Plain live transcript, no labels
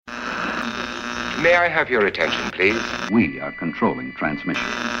May I have your attention, please? We are controlling transmission.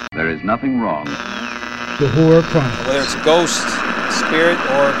 There is nothing wrong. The Horror Chronicles. Whether it's a ghost, a spirit,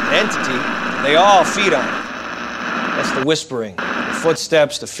 or an entity, they all feed on it. That's the whispering, the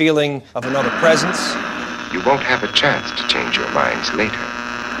footsteps, the feeling of another presence. You won't have a chance to change your minds later,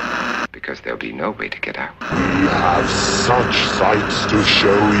 because there'll be no way to get out. We have such sights to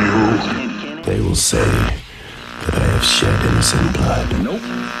show you. They will say that I have shed innocent blood.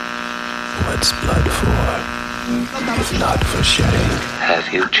 Nope. What's blood for? If not for shedding.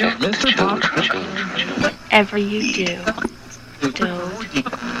 Have you checked the children? Whatever you do, don't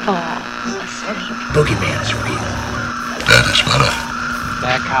fall asleep. Boogeyman's real. That is better.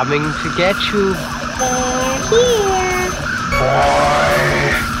 They're coming to get you. They're here.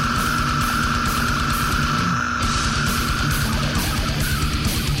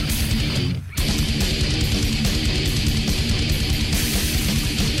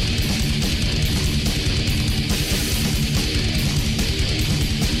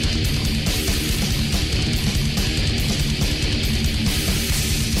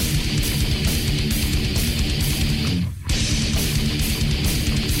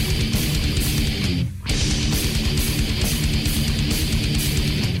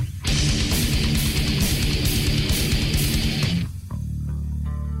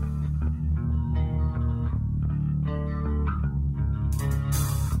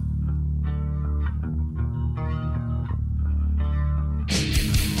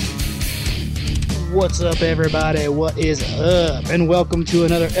 What's up, everybody? What is up? And welcome to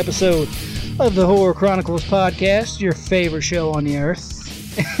another episode of the Horror Chronicles podcast, your favorite show on the earth.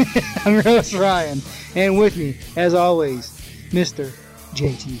 I'm your host, Ryan, and with me, as always, Mr.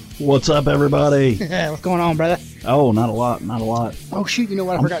 JT. What's up, everybody? What's going on, brother? Oh, not a lot. Oh, shoot, you know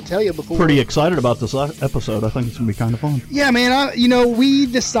what? I forgot to tell you before. Pretty excited about this episode. I think it's going to be kind of fun. Yeah, man. We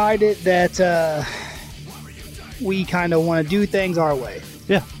decided that we kind of want to do things our way.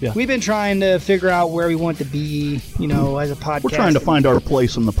 Yeah. We've been trying to figure out where we want to be, as a podcast. We're trying to find our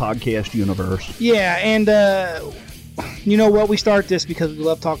place in the podcast universe. Yeah, and you know what? We start this because we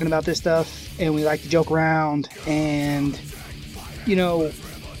love talking about this stuff, and we like to joke around, and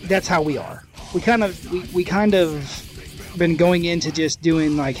that's how we are. We kind of been going into just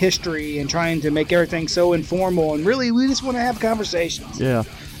doing like history and trying to make everything so informal, and really we just want to have conversations. Yeah,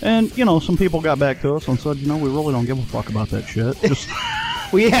 and some people got back to us and said, we really don't give a fuck about that shit. Just.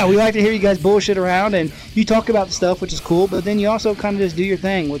 We like to hear you guys bullshit around, and you talk about the stuff, which is cool, but then you also kind of just do your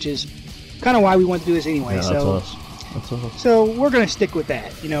thing, which is kind of why we want to do this anyway. Yeah, so, that's us. So we're going to stick with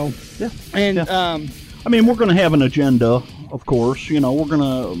that, Yeah. And, yeah. We're going to have an agenda, of course. We're going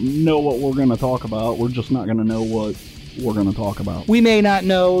to know what we're going to talk about. We're just not going to know what we're going to talk about. We may not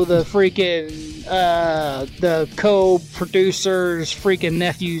know the freaking, the co-producer's freaking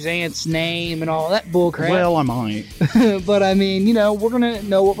nephew's aunt's name and all that bullcrap. Well, I might. But, we're going to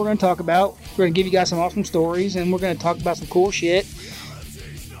know what we're going to talk about. We're going to give you guys some awesome stories, and we're going to talk about some cool shit.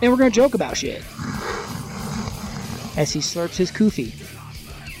 And we're going to joke about shit. As he slurps his koofy.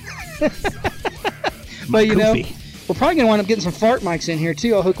 But, we're probably going to wind up getting some fart mics in here,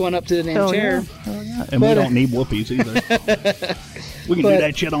 too. I'll hook one up to the damn chair. Hell yeah. And we don't need whoopies, either. We can do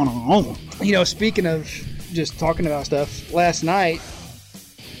that shit on our own. Speaking of just talking about stuff, last night,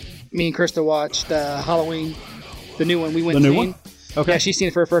 me and Krista watched Halloween, the new one. We went to see. The new one? Okay. Yeah, she's seen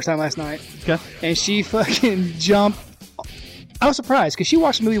it for her first time last night. Okay. And she fucking jumped. I was surprised, because she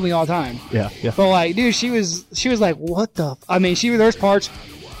watched the movie with me all the time. Yeah. But, dude, she was like, what the... there's parts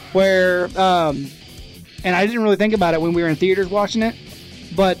where... and I didn't really think about it when we were in theaters watching it.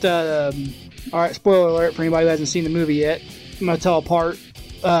 But, all right, spoiler alert for anybody who hasn't seen the movie yet. I'm going to tell a part.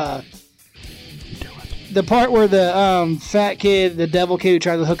 The part where the fat kid, the devil kid who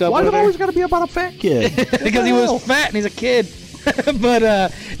tried to hook up Why with is it her. always got to be about a fat kid? Because he was fat and he's a kid. But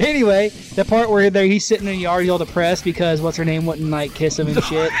anyway, the part where he's sitting in the yard, he's all depressed because what's her name wouldn't kiss him and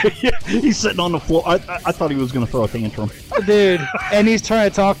shit. Yeah, he's sitting on the floor. I thought he was going to throw a tantrum. Dude, and he's trying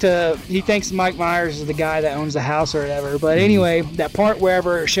to talk to. He thinks Mike Myers is the guy that owns the house or whatever. But anyway, that part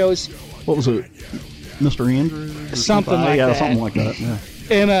wherever it shows. What was it, Mr. Andrews? Something like that. Yeah, something like that. Yeah.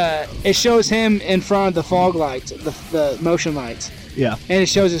 And it shows him in front of the fog lights, the motion lights. Yeah. And it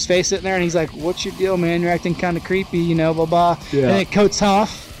shows his face sitting there, and he's like, what's your deal, man? You're acting kind of creepy, blah, blah. Yeah. And it coats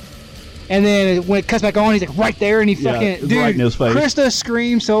off. And then when it cuts back on, he's like right there, and he fucking... Dude, right in his face. Krista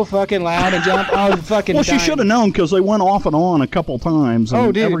screamed so fucking loud and jumped. I was fucking Well, dying. she should have known, because they went off and on a couple times,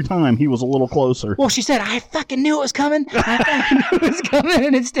 and every time he was a little closer. Well, she said, I fucking knew it was coming.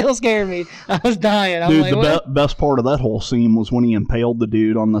 And it still scared me. I was dying. Dude, the best part of that whole scene was when he impaled the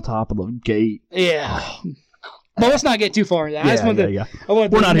dude on the top of the gate. Yeah. Well, let's not get too far into that. I just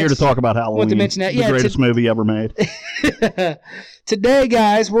want We're not here to talk about Halloween. To mention that. The greatest movie ever made. Today,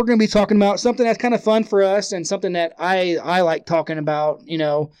 guys, we're going to be talking about something that's kind of fun for us and something that I like talking about. You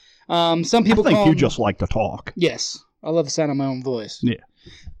know, some people I think you just like to talk. Yes, I love the sound of my own voice. Yeah.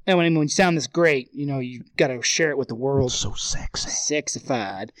 And when you sound this great, you know, you got to share it with the world. It's so sexy.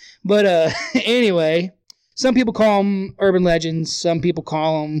 Sexified. But anyway, some people call them urban legends. Some people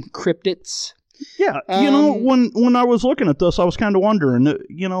call them cryptids. Yeah, you know, when I was looking at this, I was kind of wondering,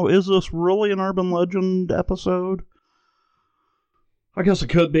 you know, is this really an urban legend episode? I guess it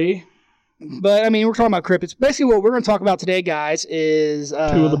could be. But, I mean, we're talking about cryptids. Basically, what we're going to talk about today, guys, is... two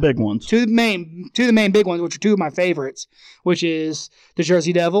of the big ones. Two of the main big ones, which are two of my favorites, which is the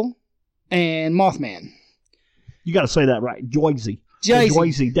Jersey Devil and Mothman. You got to say that right. Jersey. The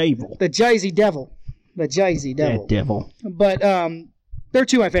Jersey Devil. The Jersey Devil. The Jersey Devil. That devil. But, they're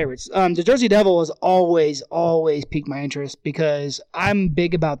two of my favorites. The Jersey Devil has always piqued my interest because I'm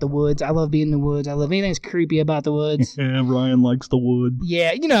big about the woods. I love being in the woods. I love anything that's creepy about the woods. Yeah, Ryan likes the wood.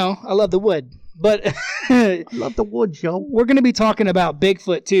 Yeah, you know, I love the wood. But I love the wood, Joe. We're going to be talking about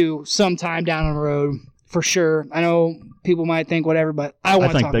Bigfoot, too, sometime down the road, for sure. I know people might think whatever, but I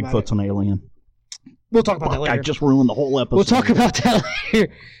want to talk about it. I think Bigfoot's an alien. We'll talk about that later. I just ruined the whole episode. We'll talk about that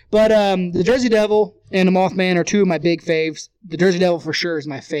later. But the Jersey Devil and the Mothman are two of my big faves. The Jersey Devil for sure is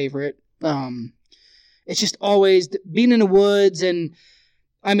my favorite. It's just always being in the woods, and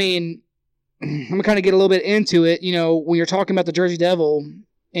I mean, I'm gonna kind of get a little bit into it. You know, when you're talking about the Jersey Devil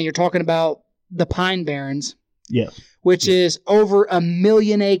and you're talking about the Pine Barrens, which is over 1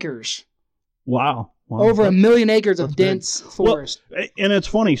 million acres. Wow. Over 1 million acres of dense forest. Well, and it's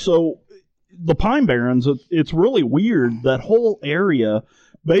funny. So the Pine Barrens, it's really weird. That whole area,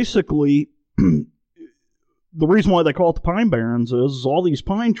 basically, the reason why they call it the Pine Barrens is all these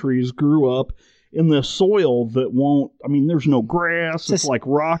pine trees grew up in this soil that won't, I mean, there's no grass. It's like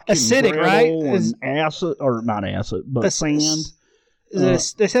rock and acidic, right? And acid, or not acid, but sand. They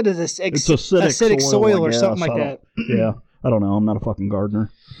said it's acidic soil or something like that. Yeah, I don't know. I'm not a fucking gardener.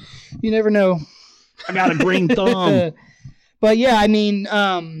 You never know. I got a green thumb. But yeah, I mean,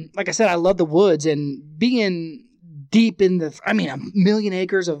 like I said, I love the woods and being deep in the, 1 million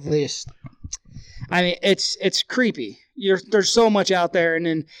acres of this. I mean, it's creepy. There's so much out there, and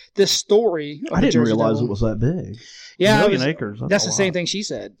then this story. I didn't realize it was that big. Yeah, 1 million acres. That's the same thing she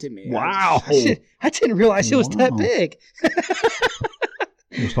said to me. Wow. I didn't realize it was that big.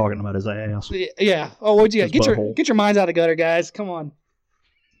 He was talking about his ass. Yeah. Oh, what'd you get your minds out of gutter, guys? Come on.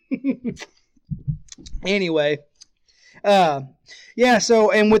 Anyway, yeah.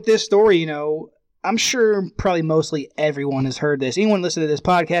 So, and with this story, you know, I'm sure probably mostly everyone has heard this. Anyone listening to this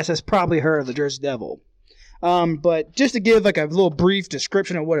podcast has probably heard of the Jersey Devil. But just to give like a little brief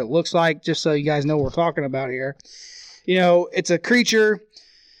description of what it looks like, just so you guys know what we're talking about here. You know, it's a creature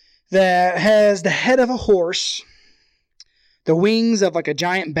that has the head of a horse, the wings of like a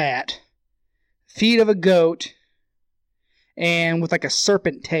giant bat, feet of a goat, and with like a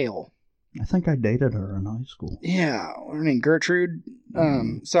serpent tail. I think I dated her in high school. Yeah, her name Gertrude.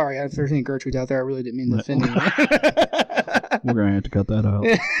 Sorry, if there's any Gertrudes out there, I really didn't mean to offend anyone. We're gonna have to cut that out.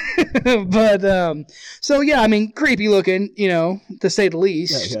 But so yeah, I mean, creepy looking, you know, to say the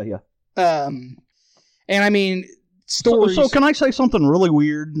least. Yeah. And I mean, stories. So can I say something really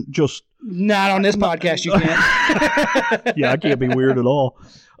weird? Just not on this podcast, you can't. Yeah, I can't be weird at all.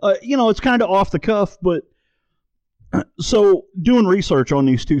 You know, it's kind of off the cuff, but. So, doing research on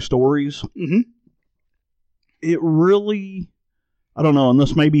these two stories, it really, I don't know, and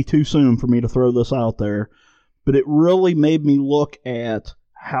this may be too soon for me to throw this out there, but it really made me look at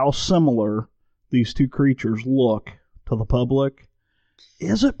how similar these two creatures look to the public.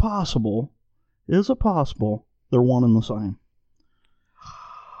 Is it possible they're one and the same?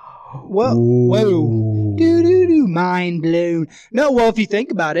 Whoa. Doo-doo-doo, mind blown. No, well, if you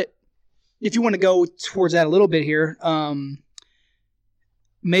think about it, if you want to go towards that a little bit here,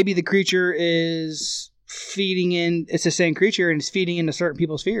 maybe the creature is feeding in, it's the same creature and it's feeding into certain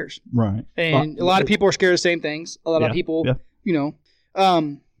people's fears. Right. And a lot of people are scared of the same things. A lot of people, you know.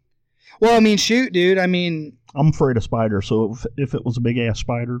 Well, I mean, shoot, dude. I mean. I'm afraid of spiders, so if it was a big ass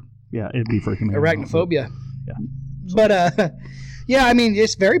spider, yeah, it'd be freaking me out. Arachnophobia. Yeah. But, yeah, I mean,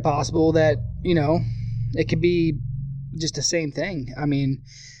 it's very possible that, you know, it could be just the same thing. I mean.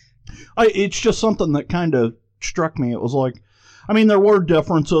 It's just something that kind of struck me. It was like, I mean, there were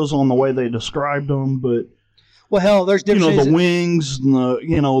differences on the way they described them, but well, hell, there's differences. You know, the wings, and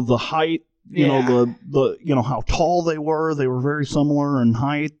the height. You know, the how tall they were. They were very similar in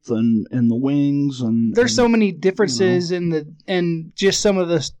height and the wings, and there's so many differences in just some of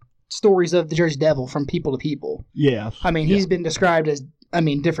the stories of the Jersey Devil from people to people. Yes. I mean, he's been described as,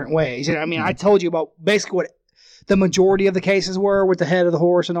 different ways. I mean, I told you about basically what the majority of the cases were with the head of the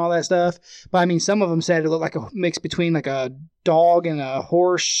horse and all that stuff. But I mean, some of them said it looked like a mix between like a dog and a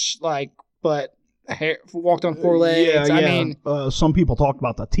horse, but walked on 4 legs. Yeah, I mean, some people talk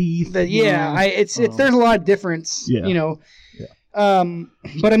about the teeth. It's there's a lot of difference. Yeah. Yeah.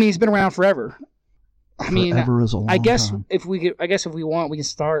 But I mean, he's been around forever. Forever is a long time. If we want, we can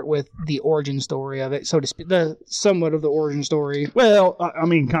start with the origin story of it, so to speak, somewhat of the origin story. Well, I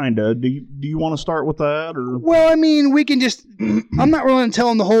mean, kind of. Do you want to start with that, or? Well, I mean, we can just. I'm not really going to tell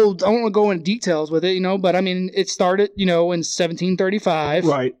them the whole. I don't want to go into details with it, but I mean, it started, in 1735,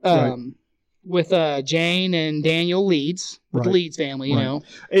 right? With Jane and Daniel Leeds, with the Leeds family,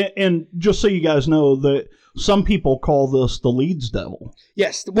 And just so you guys know that. Some people call this the Leeds Devil.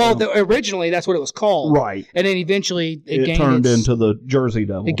 Yes. Well, originally that's what it was called. Right. And then eventually it turned into the Jersey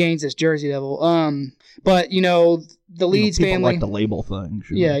Devil. It gains this Jersey Devil. But, the Leeds people family. Like to label things.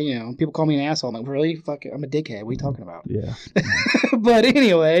 Yeah, people call me an asshole. I'm like, really? Fuck it. I'm a dickhead. What are you talking about? Yeah. But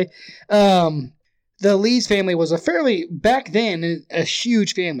anyway, the Leeds family was back then, a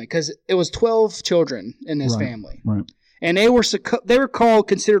huge family because it was 12 children in this family. Right. And they were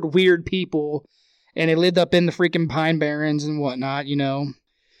considered weird people. And they lived up in the freaking Pine Barrens and whatnot, And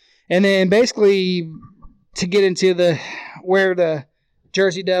then basically, to get into where the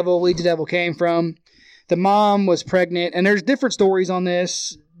Jersey Devil, Leeds Devil came from, the mom was pregnant. And there's different stories on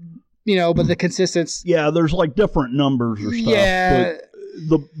this, but the consistency. Yeah, there's like different numbers or stuff. Yeah.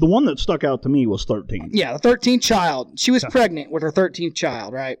 But the one that stuck out to me was 13. Yeah, the 13th child. She was pregnant with her 13th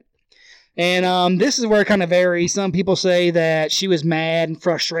child, right? And this is where it kind of varies. Some people say that she was mad and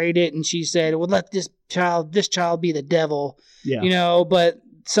frustrated, and she said, "Well, let this child be the devil." Yeah. But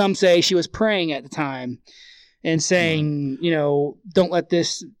some say she was praying at the time and saying, "Don't let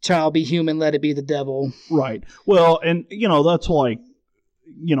this child be human, let it be the devil." Right. Well, and that's like,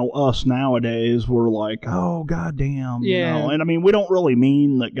 us nowadays. We're like, "Oh, goddamn," And I mean, we don't really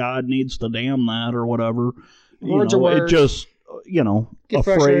mean that God needs to damn that or whatever. Words are words. It just. A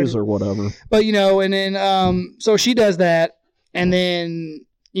phrase or whatever. But, and then, so she does that. And then,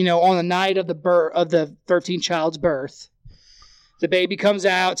 on the night of the 13th child's birth, the baby comes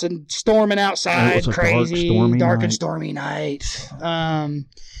out. It's storming outside. It was crazy. Dark and stormy night. And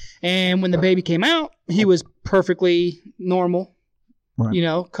when the baby came out, he was perfectly normal.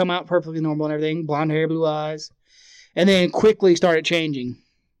 Right. Come out perfectly normal and everything. Blonde hair, blue eyes. And then quickly started changing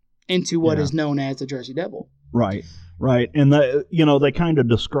into what is known as the Jersey Devil. Right. Right, and they kind of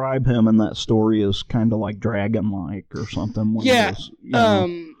describe him in that story as kind of like dragon-like or something. When he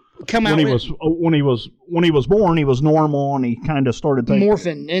was born, he was normal, and he kind of started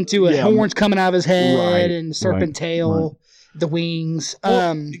morphing into horns coming out of his head and serpent tail, the wings.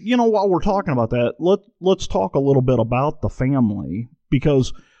 Well, while we're talking about that, let's talk a little bit about the family,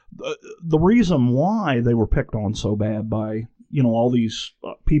 because the reason why they were picked on so bad by all these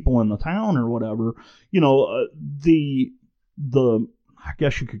people in the town or whatever, the I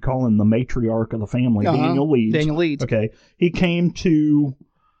guess you could call him the matriarch of the family, Daniel Leeds. Daniel Leeds. Okay. He came to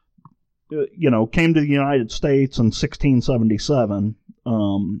the United States in 1677,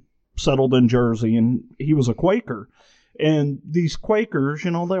 settled in Jersey, and he was a Quaker. And these Quakers, they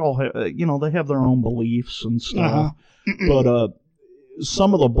all have, they have their own beliefs and stuff. But,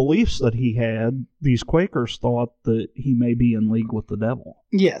 some of the beliefs that he had, these Quakers thought that he may be in league with the devil.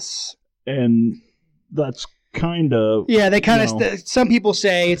 Yes. And that's kind of... Yeah, they kind of... some people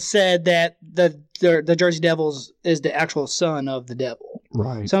say it's said that the Jersey Devil is the actual son of the devil.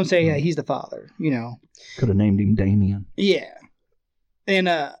 Right. Some say he's the father, Could have named him Damien. Yeah. And,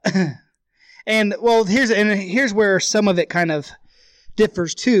 here's where some of it kind of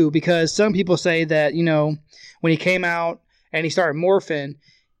differs too, because some people say that, when he came out, and he started morphing.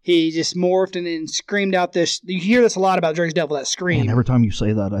 He just morphed and then screamed out this. You hear this a lot about Jersey Devil, that scream. And every time you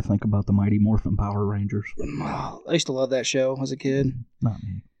say that, I think about the Mighty Morphin Power Rangers. Oh, I used to love that show as a kid. Not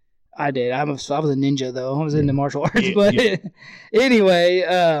me. I did. I was a ninja, though. I was into martial arts. But anyway,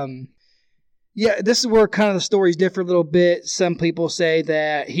 this is where kind of the stories differ a little bit. Some people say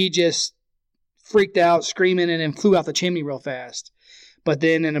that he just freaked out, screaming, and then flew out the chimney real fast. But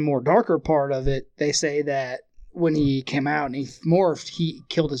then in a more darker part of it, they say that when he came out and he morphed, he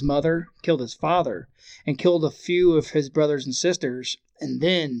killed his mother, killed his father, and killed a few of his brothers and sisters. And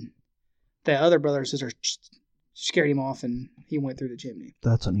then the other brother and sister scared him off and he went through the chimney.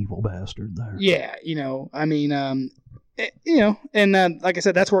 That's an evil bastard there. Yeah, and like I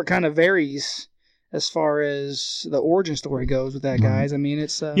said, that's where it kind of varies as far as the origin story goes with that, guys. I mean,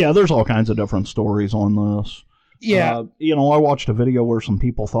 it's... there's all kinds of different stories on this. Yeah. You know, I watched a video where some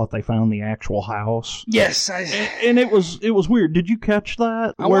people thought they found the actual house. Yes. And it was weird. Did you catch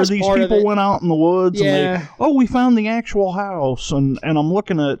that? Where these people went out in the woods and we found the actual house. And I'm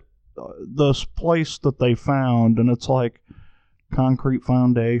looking at this place that they found, and it's like concrete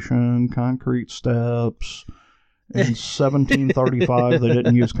foundation, concrete steps. In 1735, they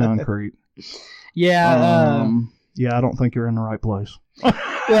didn't use concrete. Yeah. Yeah, I don't think you're in the right place.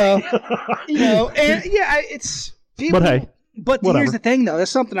 Well, you know, and it's people, but hey, whatever. Here's the thing, though. That's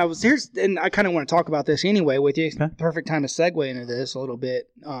something and I kind of want to talk about this anyway with you. Okay. Perfect time to segue into this a little bit.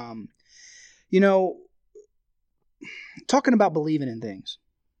 You know, talking about believing in things.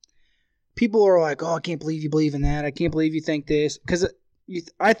 People are like, "Oh, I can't believe you believe in that. I can't believe you think this." Because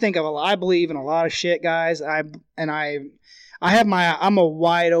I believe in a lot of shit, guys. I'm a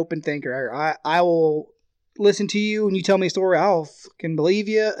wide open thinker. I will listen to you and you tell me a story, I'll fucking believe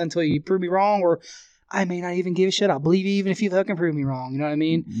you until you prove me wrong, or I may not even give a shit. I'll believe you even if you fucking prove me wrong. You know what I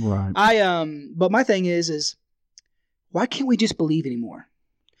mean? Right. But my thing is why can't we just believe anymore?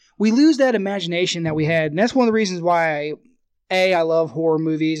 We lose that imagination that we had, and that's one of the reasons why I love horror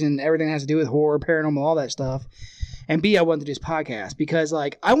movies and everything that has to do with horror, paranormal, all that stuff. And B, I wanted to do this podcast because,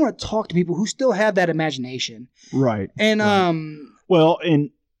 like, I want to talk to people who still have that imagination. Right. And well,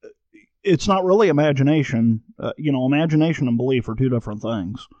 and it's not really imagination. You know, imagination and belief are two different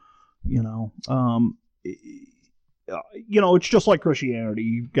things. You know, it's just like Christianity.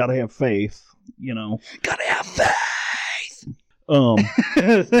 You've got to have faith. You know, gotta have faith.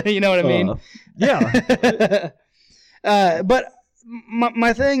 You know what I mean? Yeah. But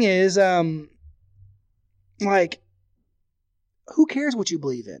my thing is, like, who cares what you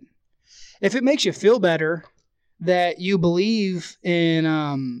believe in? If it makes you feel better that you believe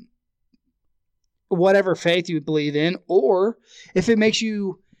in whatever faith you believe in, or if it makes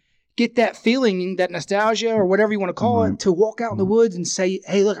you get that feeling, that nostalgia, or whatever you want to call it, to walk out in the woods and say,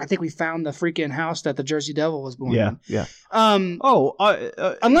 "Hey, look, I think we found the freaking house that the Jersey Devil was born in." Yeah.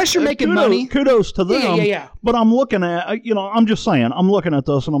 Unless you're making money. Kudos to them. Yeah. But I'm looking at, I'm just saying, I'm looking at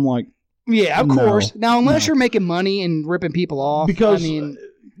this and I'm like, yeah, of course. Now, unless you're making money and ripping people off, because, I mean,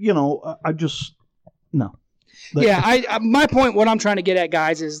 I just, no. Yeah, my point, what I'm trying to get at,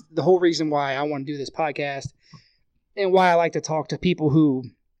 guys, is the whole reason why I want to do this podcast and why I like to talk to people who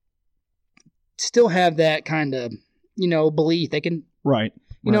still have that kind of, belief. They can, right.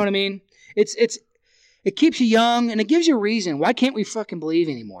 You know what I mean? It keeps you young and it gives you a reason. Why can't we fucking believe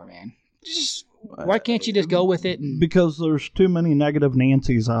anymore, man? Why can't you just go with it? Because there's too many negative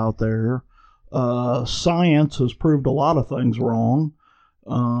Nancys out there. Science has proved a lot of things wrong.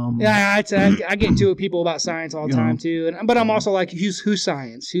 Yeah, I get into it with people about science all the time too, but I'm also like, who's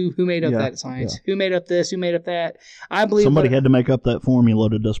science? Who made up that science? Who made up this? Who made up that? I believe somebody had to make up that formula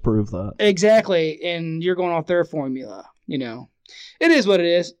to disprove that. Exactly, and you're going off their formula. It is what it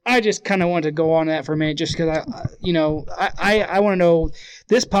is. I just kind of wanted to go on that for a minute, just because I want to know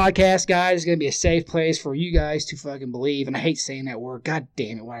this podcast, guys, is going to be a safe place for you guys to fucking believe. And I hate saying that word. God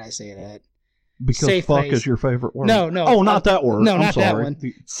damn it, why did I say that? Because safe fuck place. Is your favorite word. No. Oh, not that word. No, I'm not sorry. that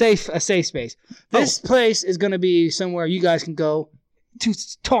one. A safe space. This place is going to be somewhere you guys can go to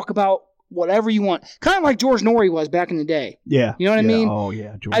talk about whatever you want. Kind of like George Norrie was back in the day. Yeah. You know what I mean? Oh,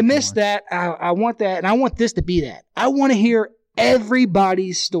 yeah. George I miss that. I want that, and I want this to be that. I want to hear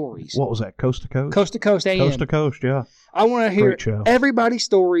everybody's stories. What was that? Coast to Coast? Coast to Coast AM. Coast to Coast, yeah. I want to hear everybody's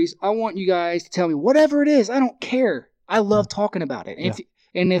stories. I want you guys to tell me whatever it is. I don't care. I love talking about it.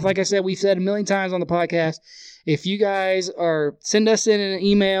 And if, like I said, we've said a million times on the podcast, if you guys send us in an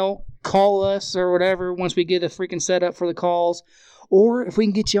email, call us or whatever once we get a freaking setup for the calls. Or if we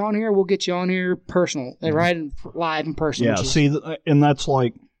can get you on here, we'll get you on here personal, right? Live in person. Yeah, and that's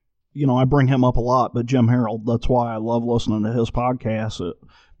like, I bring him up a lot, but Jim Harold, that's why I love listening to his podcast,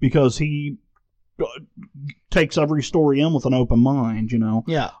 because he takes every story in with an open mind,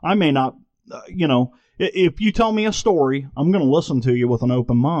 Yeah. I may not, if you tell me a story, I'm going to listen to you with an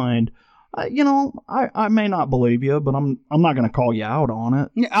open mind. I may not believe you, but I'm not going to call you out on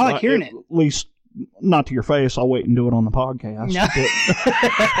it. Yeah, I like hearing it. At least not to your face. I'll wait and do it on the podcast.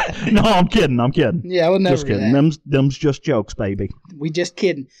 No, I'm kidding. Yeah, I would never just kidding. Them's just jokes, baby. We just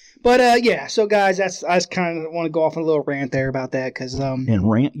kidding. But yeah, so guys, I just kind of want to go off on a little rant there about that because and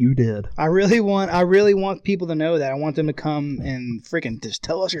rant you did. I really want people to know that. I want them to come and freaking just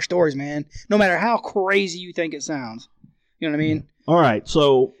tell us your stories, man. No matter how crazy you think it sounds. You know what I mean? All right,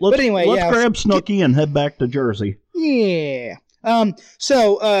 so let's grab Snooky and head back to Jersey. Yeah.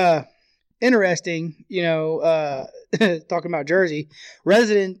 So interesting, talking about Jersey,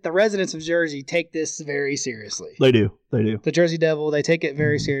 the residents of Jersey take this very seriously. They do. The Jersey Devil, they take it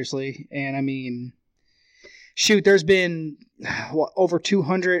very seriously. And I mean, shoot, there's been over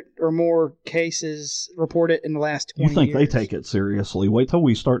 200 or more cases reported in the last 20 years. You think they take it seriously? Wait till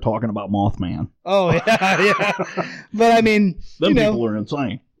we start talking about Mothman. Oh, yeah. But, I mean, Them people are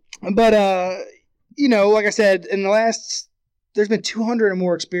insane. But, like I said, there's been 200 or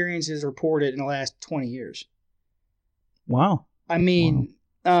more experiences reported in the last 20 years. Wow. I mean,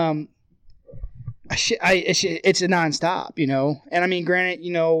 it's a nonstop, And I mean, granted,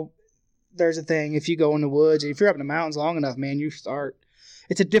 there's a thing. If you go in the woods, if you're up in the mountains long enough, man,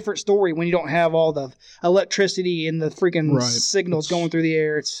 it's a different story when you don't have all the electricity and the freaking signals going through the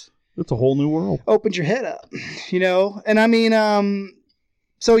air. It's a whole new world. Opens your head up, And I mean,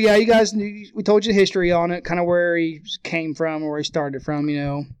 so yeah, you guys, we told you the history on it, kind of where he came from, where he started from,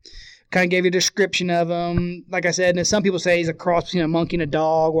 Kind of gave you a description of him. Like I said, and some people say he's a cross between a monkey and a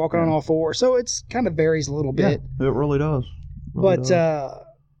dog walking on all fours. So it's kind of varies a little bit. Yeah, it really does.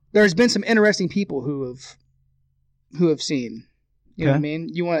 There's been some interesting people who have seen. You know what I mean?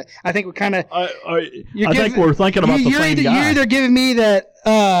 I think we're kind of. I think we're thinking about the same guy. You're either giving me that.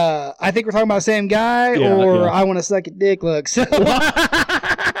 I think we're talking about the same guy, or I want to suck a dick. Look, so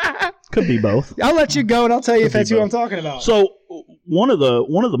could be both. I'll let you go, and I'll tell you if that's who I'm talking about. So one of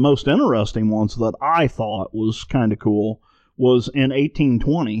the most interesting ones that I thought was kind of cool was in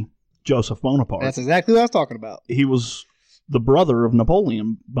 1820, Joseph Bonaparte. That's exactly what I was talking about. He was the brother of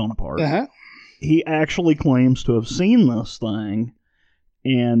Napoleon Bonaparte. Uh-huh. He actually claims to have seen this thing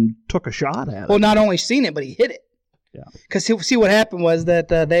and took a shot at it. Well, not only seen it, but he hit it. Yeah. Because see what happened was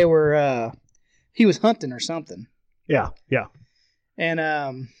that he was hunting or something. Yeah.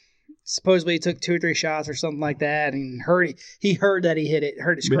 And supposedly he took 2 or 3 shots or something like that, and he heard that he hit it,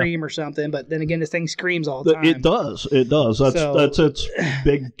 heard it scream or something. But then again, this thing screams all the time. It does. That's its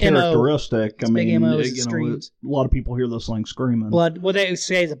big characteristic. Its big MO is it screams. A lot of people hear this thing screaming. What they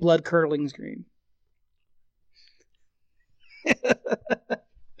say is a blood curdling scream.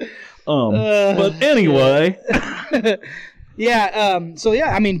 But anyway, yeah. So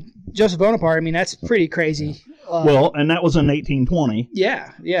yeah, I mean, Joseph Bonaparte. I mean, that's pretty crazy. And that was in 1820.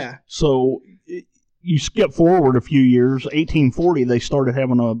 Yeah. So you skip forward a few years, 1840, they started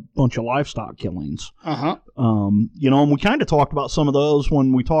having a bunch of livestock killings. Uh-huh. And we kind of talked about some of those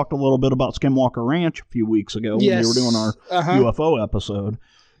when we talked a little bit about Skinwalker Ranch a few weeks ago when we were doing our UFO episode.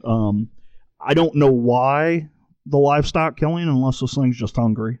 I don't know why the livestock killing unless this thing's just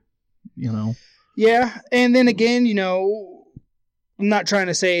hungry, Yeah, and then again, I'm not trying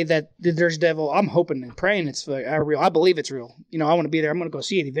to say that there's a devil. I'm hoping and praying it's real. I believe it's real. I want to be there. I'm going to go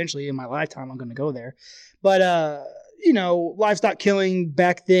see it eventually in my lifetime. I'm going to go there. But, livestock killing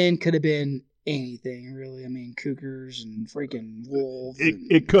back then could have been anything, really. I mean, cougars and freaking wolves.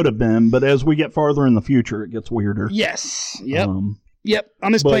 It could have been, but as we get farther in the future, it gets weirder. Yes. Yep. Yep.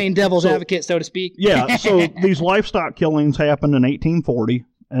 I'm just playing devil's advocate, so to speak. Yeah. So these livestock killings happened in 1840,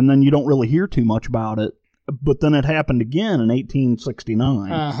 and then you don't really hear too much about it. But then it happened again in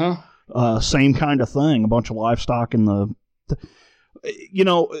 1869. Uh-huh. Same kind of thing. A bunch of livestock in the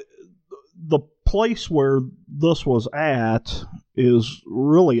place where this was at is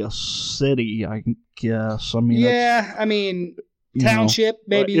really a city, I guess. I mean, township,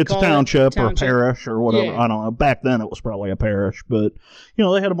 maybe. It's a township or parish or whatever. Yeah. I don't know. Back then it was probably a parish. But,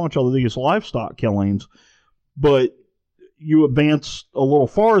 they had a bunch of these livestock killings. But you advance a little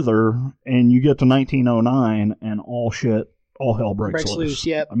farther and you get to 1909 and all hell breaks loose.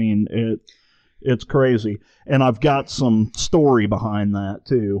 Yep. I mean, it's crazy. And I've got some story behind that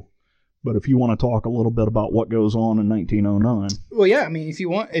too. But if you want to talk a little bit about what goes on in 1909. Well, yeah, I mean, if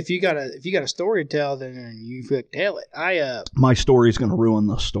you got a story to tell, then you could tell it. My story's going to ruin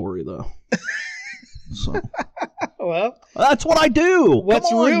this story though. So. Well, that's what I do.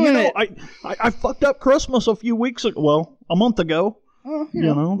 What's ruining it? I fucked up Christmas a few weeks ago. Well, a month ago. Oh,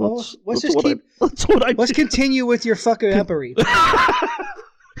 let's continue with your fucking uppery.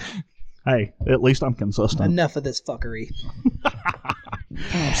 Hey, at least I'm consistent. Enough of this fuckery.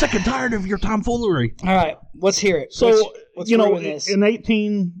 I'm sick and tired of your tomfoolery. All right, let's hear it. So, let's ruin this. In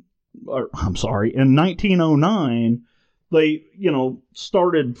 1909, they,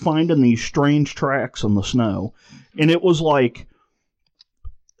 started finding these strange tracks in the snow. And it was like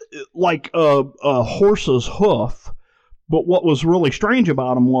a horse's hoof. But what was really strange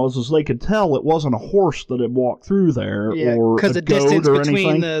about them was they could tell it wasn't a horse that had walked through there or a the goat or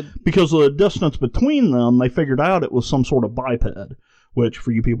anything. Because of the distance between them, they figured out it was some sort of biped. Which,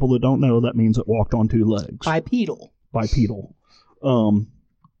 for you people that don't know, that means it walked on 2 legs. Bipedal.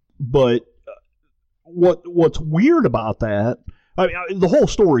 But what's weird about that, I mean, the whole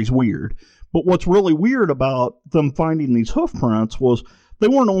story's weird, but what's really weird about them finding these hoof prints was they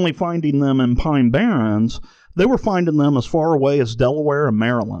weren't only finding them in Pine Barrens, they were finding them as far away as Delaware and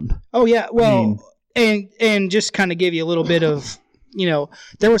Maryland. Oh yeah, well, and just kind of give you a little bit of,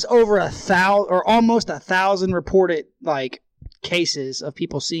 there was over 1,000 or almost 1,000 reported like cases of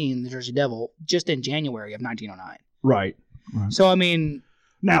people seeing the Jersey Devil just in January of 1909. Right. So I mean,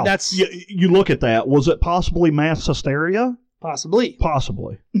 now that's you look at that. Was it possibly mass hysteria? Possibly.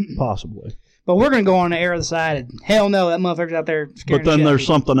 But we're going to go on the air of the side, and hell no, that motherfucker's out there scaring But then the shit there's out of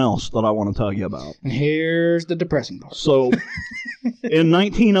people. something else that I want to tell you about. And here's the depressing part. So, in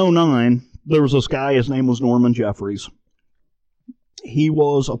 1909, there was this guy, his name was Norman Jeffries. He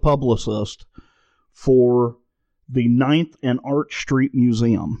was a publicist for the 9th and Arch Street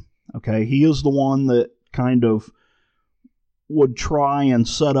Museum. Okay, he is the one that kind of would try and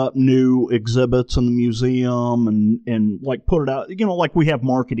set up new exhibits in the museum and like put it out, like we have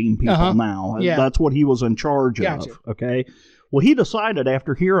marketing people now. Yeah. That's what he was in charge of. Okay. Well, he decided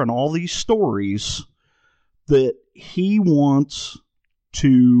after hearing all these stories that he wants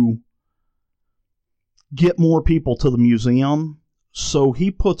to get more people to the museum. So he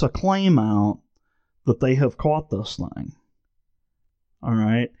puts a claim out that they have caught this thing. All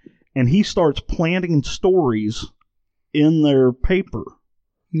right. And he starts planting stories in their paper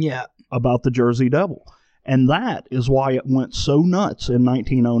about the Jersey Devil. And that is why it went so nuts in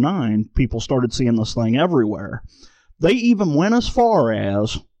 1909. People started seeing this thing everywhere. They even went as far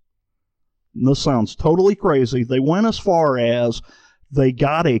as, and this sounds totally crazy, they went as far as they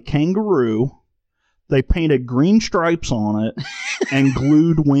got a kangaroo, they painted green stripes on it, and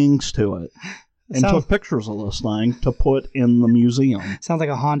glued wings to it. And took pictures of this thing to put in the museum. Sounds like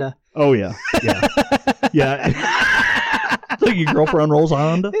a Honda. Oh, yeah. Yeah. Yeah. Think your girlfriend rolls a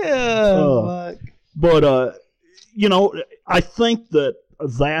Honda? Yeah. But, I think that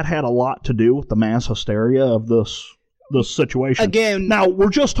had a lot to do with the mass hysteria of this situation. Again. Now, we're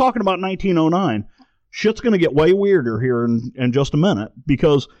just talking about 1909. Shit's going to get way weirder here in just a minute.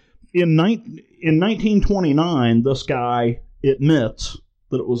 Because in 1929, this guy admits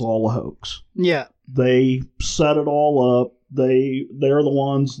that it was all a hoax. Yeah. They set it all up. They're the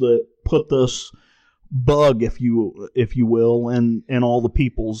ones that put this bug, if you will, in all the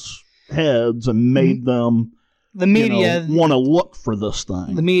people's heads and made them the media want to look for this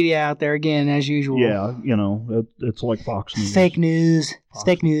thing. The media out there again, as usual. Yeah, it's like Fox News. Fake news. It's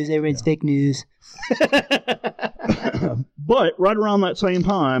fake news. Everyone's fake news. But right around that same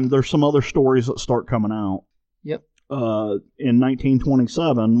time, there's some other stories that start coming out. Yep. In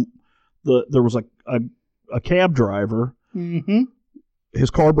 1927, there was a cab driver. Mm-hmm. His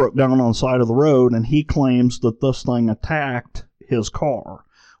car broke down on the side of the road, and he claims that this thing attacked his car.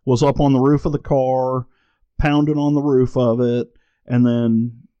 Was up on the roof of the car, pounded on the roof of it, and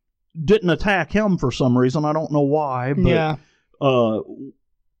then didn't attack him for some reason. I don't know why, but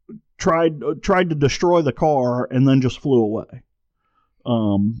tried to destroy the car and then just flew away.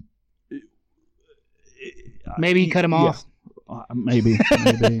 Maybe he cut him off. Maybe.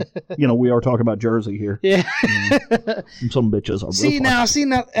 We are talking about Jersey here. Yeah. Some bitches are. See now,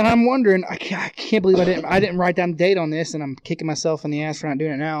 and I'm wondering. I can't believe I didn't write down the date on this, and I'm kicking myself in the ass for not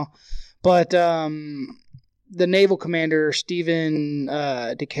doing it now. But the naval commander Stephen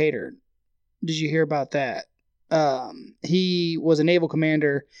Decatur, did you hear about that? He was a naval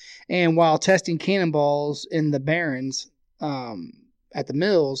commander, and while testing cannonballs in the Barrens at the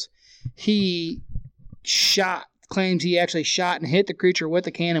mills, he claims he actually shot and hit the creature with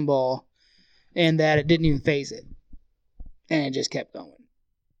a cannonball, and that it didn't even phase it, and it just kept going.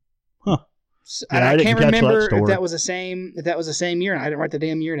 Huh? So, yeah, I can't remember if that was the same year. And I didn't write the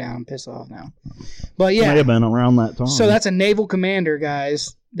damn year down. I'm pissed off now. But yeah, it may have been around that time. So that's a naval commander,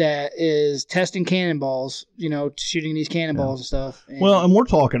 guys, that is testing cannonballs. Shooting these cannonballs and stuff. And we're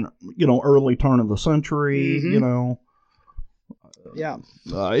talking, early turn of the century. Mm-hmm. Yeah.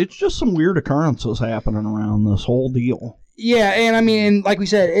 It's just some weird occurrences happening around this whole deal. Yeah, and I mean, like we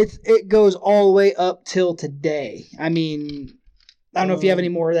said, it goes all the way up till today. I mean, I don't know if you have any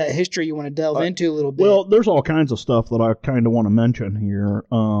more of that history you want to delve into a little bit. Well, there's all kinds of stuff that I kind of want to mention here.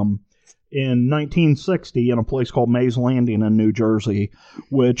 In 1960, in a place called Mays Landing in New Jersey,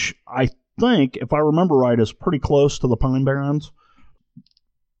 which I think, if I remember right, is pretty close to the Pine Barrens,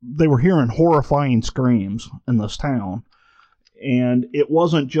 they were hearing horrifying screams in this town. And it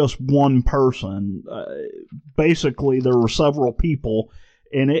wasn't just one person. Basically, there were several people,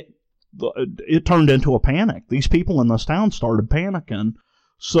 and it turned into a panic. These people in this town started panicking.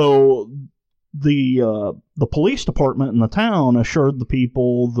 So the police department in the town assured the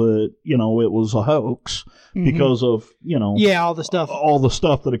people that, it was a hoax because of, all the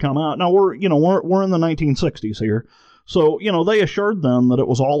stuff that had come out. Now we're in the 1960s here. So, they assured them that it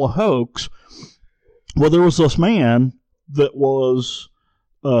was all a hoax. Well, there was this man that was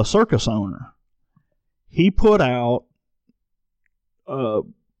a circus owner. He put out a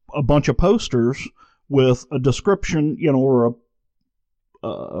bunch of posters with a description, or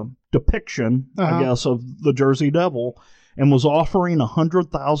a depiction, I guess, of the Jersey Devil, and was offering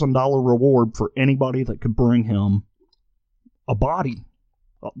 $100,000 reward for anybody that could bring him a body,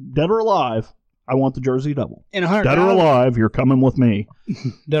 dead or alive. I want the Jersey Devil. And $100,000. Dead or alive, you're coming with me.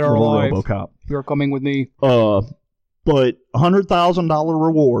 Dead or alive, RoboCop. You're coming with me. But $100,000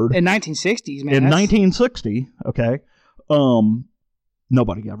 reward in 1960s, man. In 1960, okay.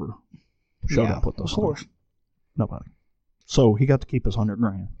 Nobody ever showed up with this. Of course, nobody. So he got to keep his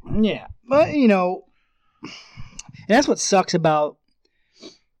 $100,000. Yeah, but and that's what sucks about.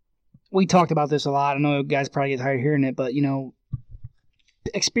 We talked about this a lot. I know you guys probably get tired of hearing it, but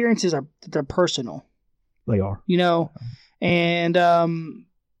experiences they're personal. They are. And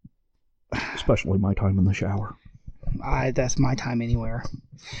especially my time in the shower. That's my time anywhere.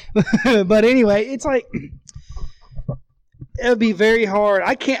 But anyway, it's like it would be very hard.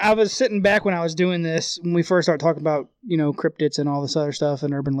 I was sitting back when I was doing this, when we first started talking about, cryptids and all this other stuff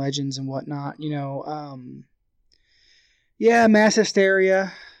and urban legends and whatnot, mass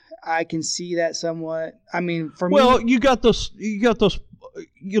hysteria. I can see that somewhat. I mean, for me. Well, you got this, this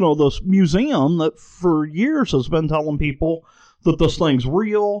museum that for years has been telling people that this thing's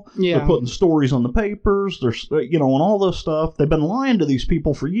real. Yeah. They're putting stories on the papers. There's, and all this stuff. They've been lying to these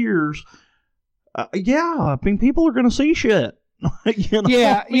people for years. I mean, people are going to see shit.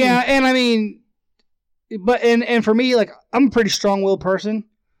 Yeah, and I mean, but and for me, like, I'm a pretty strong-willed person.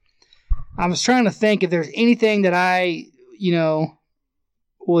 I was trying to think if there's anything that I,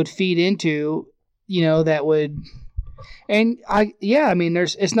 would feed into, that would, and I mean,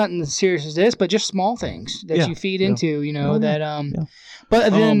 it's nothing as serious as this, but just small things that you feed into, But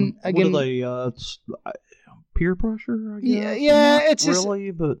then again, what are they? Peer pressure, I guess? Yeah, it's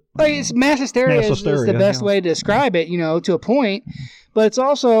really, just but like it's mass hysteria is the best way to describe it, to a point. But it's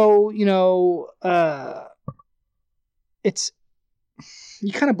also, it's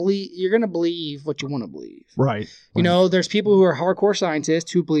you kind of believe you're going to believe what you want to believe, right? There's people who are hardcore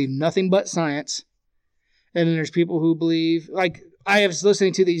scientists who believe nothing but science, and then there's people who believe, like I was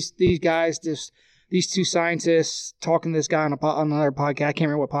listening to these guys, these two scientists talking to this guy on another podcast. I can't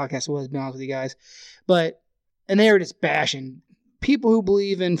remember what podcast it was, to be honest with you guys, and they were just bashing people who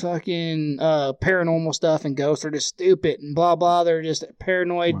believe in fucking paranormal stuff and ghosts are just stupid and blah blah. They're just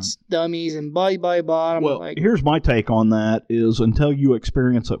paranoid dummies and blah blah blah. Well, here's my take on that: is until you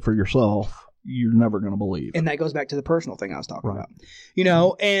experience it for yourself, you're never going to believe. And that goes back to the personal thing I was talking about.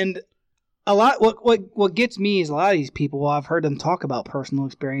 And a lot what gets me is a lot of these people. I've heard them talk about personal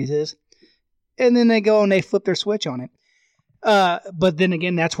experiences, and then they go and they flip their switch on it. But then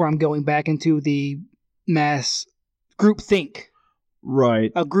again, that's where I'm going back into the mass group think.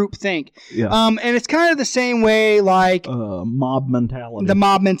 Right. A group think. Yeah. And it's kind of the same way, like mob mentality. The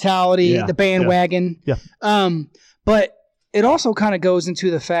mob mentality, the bandwagon. Yeah. But it also kind of goes into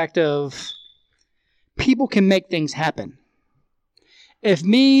the fact of people can make things happen. If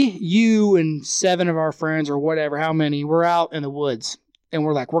me, you, and 7 of our friends or whatever, how many, we're out in the woods and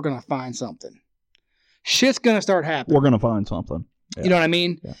we're like, we're going to find something. Shit's going to start happening. We're going to find something. Yeah. You know what I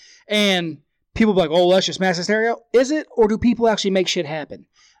mean? Yeah. And people be like, oh, that's just mass hysteria. Is it? Or do people actually make shit happen?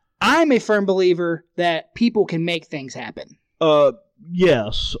 I'm a firm believer that people can make things happen.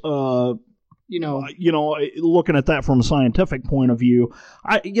 Yes. Looking at that from a scientific point of view,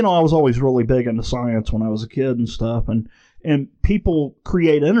 I was always really big into science when I was a kid and stuff, and people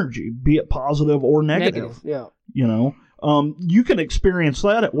create energy, be it positive or negative. Yeah. You can experience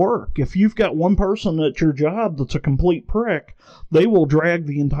that at work. If you've got one person at your job that's a complete prick, they will drag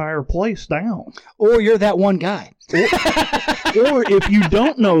the entire place down. Or you're that one guy. Or if you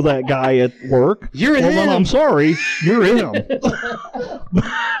don't know that guy at work, then I'm sorry, you're him.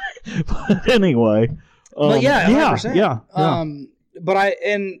 But anyway. But yeah, 100%. Yeah.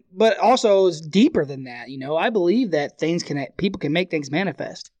 But also it's deeper than that. I believe that people can make things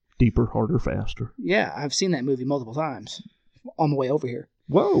manifest. Deeper, harder, faster. Yeah, I've seen that movie multiple times on the way over here.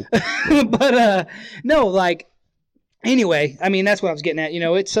 Whoa. But no, like, anyway, I mean, that's what I was getting at.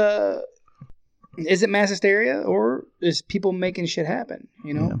 It's is it mass hysteria or is people making shit happen?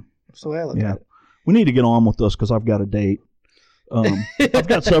 That's the way I look at it. We need to get on with this because I've got a date. I've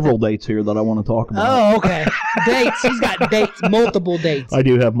got several dates here that I want to talk about. Oh, okay. Dates. He's got dates, multiple dates. I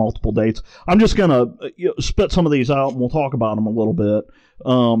do have multiple dates. I'm just going to spit some of these out and we'll talk about them a little bit.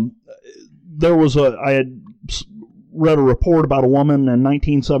 I had read a report about a woman in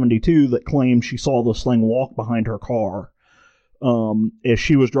 1972 that claimed she saw this thing walk behind her car as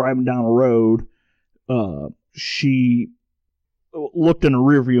she was driving down a road. she looked in a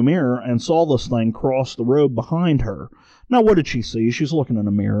rearview mirror and saw this thing cross the road behind her. Now, what did she see? She's looking in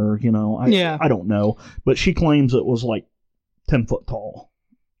a mirror, I don't know. But she claims it was like 10 foot tall.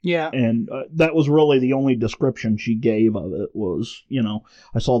 Yeah. And that was really the only description she gave of it was,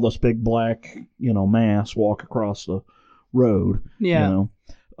 I saw this big black, mass walk across the road. Yeah.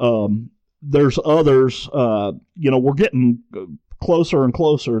 There's others, we're getting closer and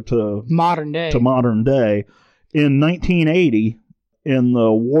closer to modern day. In 1980, in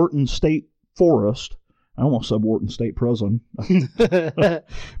the Wharton State Forest, I almost said Wharton State Prison.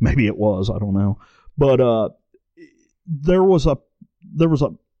 Maybe it was, I don't know. But there was a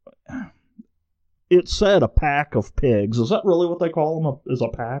it said a pack of pigs. Is that really what they call them? Is a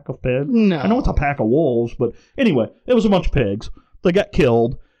pack of pigs? No. I know it's a pack of wolves, but anyway, it was a bunch of pigs. They got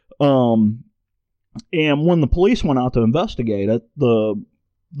killed. And when the police went out to investigate it, there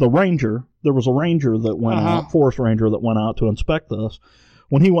was a ranger that went out, forest ranger that went out to inspect this.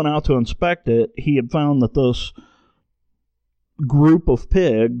 When he went out to inspect it, he had found that this group of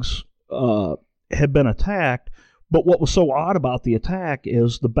pigs had been attacked. But what was so odd about the attack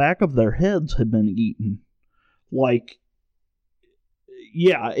is the back of their heads had been eaten.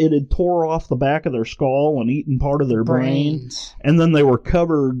 It had tore off the back of their skull and eaten part of their brain. And then they were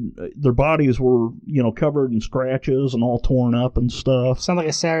covered, their bodies were, covered in scratches and all torn up and stuff. Sounds like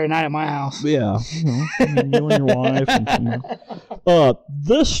a Saturday night at my house. Yeah. You and your wife.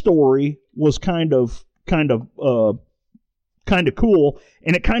 This story was kind of cool,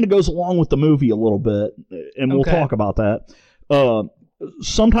 and it kind of goes along with the movie a little bit, and we'll talk about that.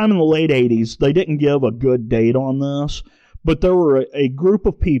 Sometime in the late 80s, they didn't give a good date on this, but there were a group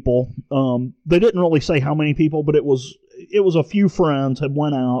of people. They didn't really say how many people, but it was a few friends had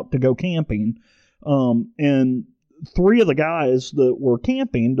went out to go camping, and three of the guys that were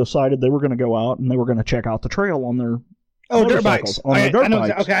camping decided they were going to go out and they were going to check out the trail on their dirt bikes. Dirt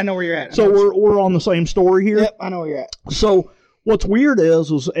bikes. Okay, I know where you're at. So we're on the same story here. Yep, I know where you're at. So what's weird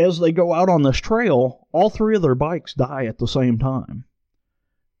is as they go out on this trail, all three of their bikes die at the same time,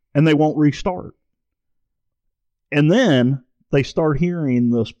 and they won't restart. And then they start hearing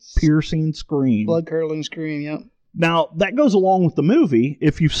this piercing scream. Blood-curdling scream, yep. Now, that goes along with the movie.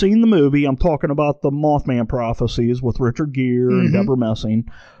 If you've seen the movie, I'm talking about the Mothman prophecies with Richard Gere and Deborah Messing.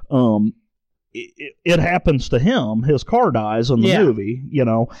 It happens to him. His car dies in the movie,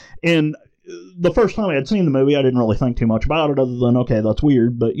 And the first time I had seen the movie, I didn't really think too much about it other than, okay, that's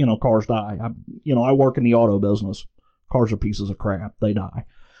weird, but, cars die. I work in the auto business. Cars are pieces of crap. They die.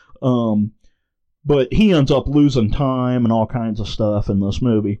 But he ends up losing time and all kinds of stuff in this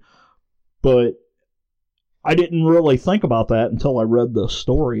movie. But I didn't really think about that until I read this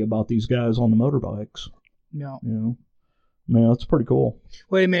story about these guys on the motorbikes. No. Yeah, that's pretty cool.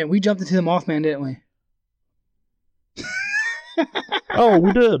 Wait a minute. We jumped into the Mothman, didn't we? Oh,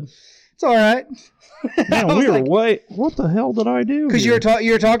 we did. It's all right. Man, we were way... What the hell did I do? Because you were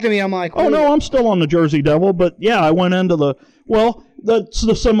talking to me, I'm like... Oh, no, I'm still on the Jersey Devil, but yeah, I went into the... Well, that's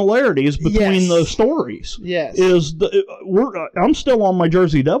the similarities between those stories. Yes. I'm still on my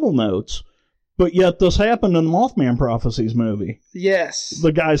Jersey Devil notes, but yet this happened in the Mothman Prophecies movie. Yes.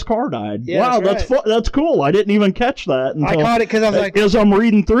 The guy's car died. Yeah, wow, that's that's cool. I didn't even catch that until... I caught it because I was like... As I'm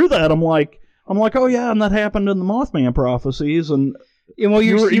reading through that, I'm like, oh yeah, and that happened in the Mothman Prophecies, and... Well,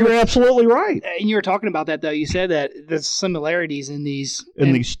 you're absolutely right. And you were talking about that, though. You said that there's similarities in these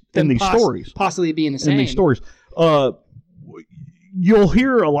stories, possibly being the same. In these stories, you'll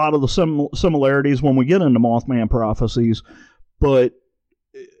hear a lot of the similarities when we get into Mothman Prophecies, but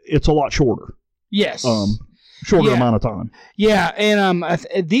it's a lot shorter. Yes, shorter amount of time. Yeah, and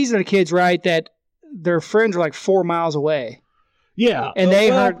these are the kids, right? That their friends are like 4 miles away. Yeah, and they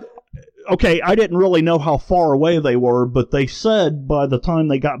heard. Okay, I didn't really know how far away they were, but they said by the time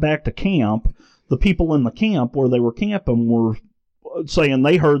they got back to camp, the people in the camp where they were camping were saying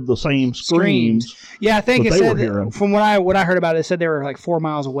they heard the same screams. Yeah, I think it said that, from what I heard about it, it said they were like 4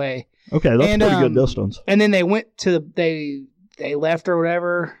 miles away. Okay, that's pretty good distance. And then they went to they left or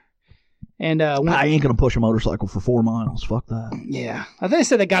whatever. And I ain't gonna push a motorcycle for 4 miles. Fuck that. Yeah, I think they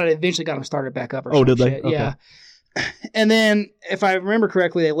said they eventually got them started back up. Did they? Okay. Yeah. And then, if I remember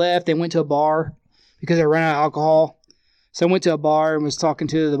correctly, they left. They went to a bar because they ran out of alcohol. So I went to a bar and was talking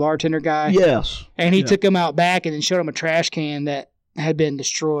to the bartender guy. Yes. And he took them out back and then showed them a trash can that had been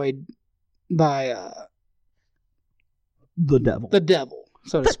destroyed by the devil. The devil.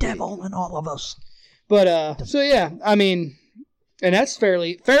 So to speak. Devil in all of us. But so yeah, I mean, and that's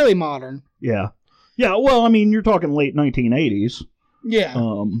fairly modern. Yeah. Yeah. Well, I mean, you're talking late 1980s.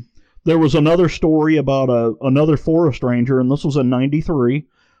 Yeah. There was another story about another forest ranger, and this was in 93,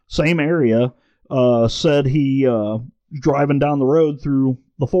 same area. said he driving down the road through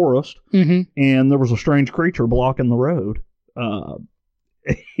the forest, Mm-hmm. and there was a strange creature blocking the road.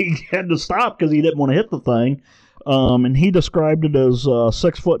 He had to stop because he didn't want to hit the thing. And he described it as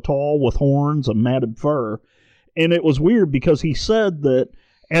 6 foot tall with horns and matted fur. And it was weird because he said that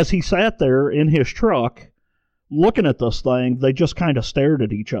as he sat there in his truck looking at this thing, they just kind of stared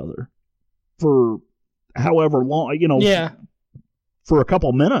at each other for however long, for a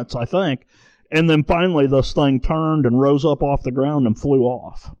couple minutes, I think. And then finally this thing turned and rose up off the ground and flew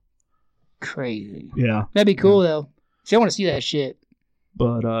off. Crazy. Yeah. That'd be cool, though. See, I want to see that shit.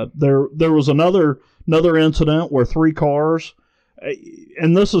 But there was another incident where 3 cars,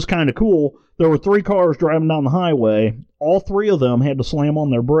 and this is kind of cool, there were 3 cars driving down the highway. All 3 of them had to slam on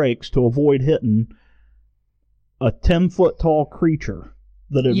their brakes to avoid hitting a 10-foot tall creature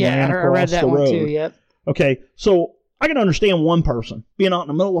that had ran across I read that the road. one too, yep. Okay, so I can understand one person being out in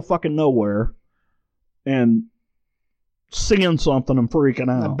the middle of fucking nowhere and seeing something and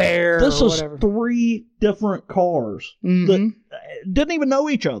freaking out. A bear This or is whatever. 3 different cars that didn't even know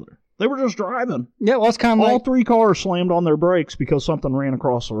each other. They were just driving. Yeah, well, it's kind of All like... 3 cars slammed on their brakes because something ran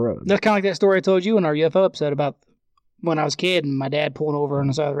across the road. That's kind of like that story I told you in our UFO episode about when I was a kid and my dad pulling over on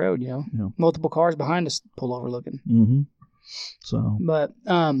the side of the road, Yeah. Multiple cars behind us pull over looking. Mm-hmm. So. But,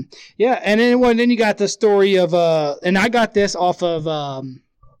 yeah, and then you got the story of, and I got this off of,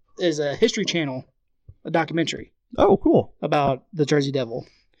 is a History Channel, a documentary. Oh, cool. About the Jersey Devil.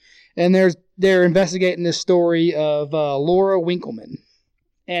 And they're investigating this story of Laura Winkleman.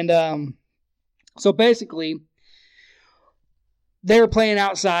 And so basically, they were playing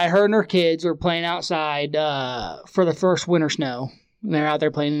outside. Her and her kids were playing outside for the first winter snow. And they're out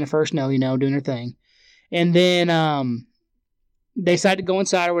there playing in the first snow, doing their thing. And then they decided to go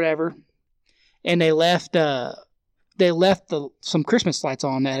inside or whatever. And they left some Christmas lights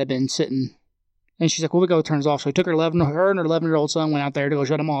on that had been sitting. And she's like, well, we go turn those off. So he took her and her 11-year-old son went out there to go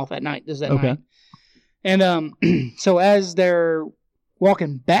shut them off at night. This is that night. And so as they're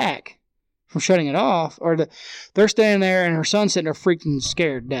walking back from shutting it off, they're standing there and her son's sitting there freaking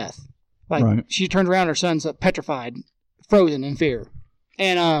scared to death. Like She turns around, her son's petrified, frozen in fear.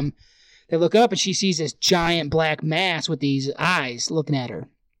 And they look up and she sees this giant black mass with these eyes looking at her.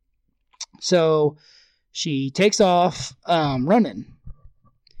 So she takes off running.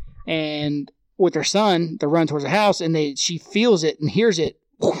 And with her son, they run towards the house and she feels it and hears it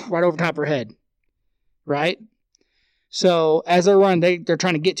right over top of her head. Right? So as they're running, they're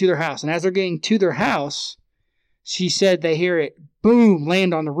trying to get to their house. And as they're getting to their house, she said they hear it, boom,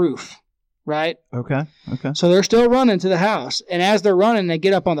 land on the roof. Right? Okay. So they're still running to the house. And as they're running, they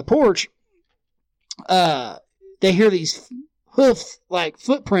get up on the porch. They hear these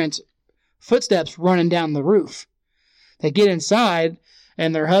footsteps running down the roof. They get inside,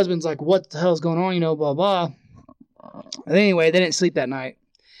 and their husband's like, what the hell's going on? Blah, blah. And anyway, they didn't sleep that night.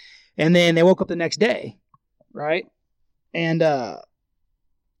 And then they woke up the next day. Right? And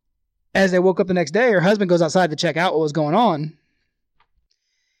as they woke up the next day, her husband goes outside to check out what was going on.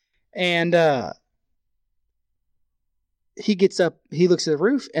 And he gets up, he looks at the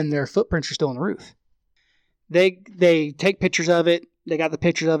roof, and their footprints are still on the roof. They take pictures of it. They got the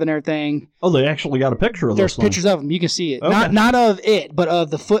pictures of it and everything. Oh, they actually got a picture of There's this pictures of them. You can see it. Okay. Not of it, but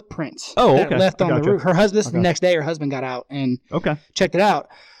of the footprints that left on the roof. Her husband, the next day, her husband got out and checked it out.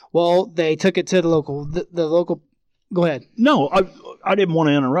 Well, they took it to the local. Go ahead. No, I didn't want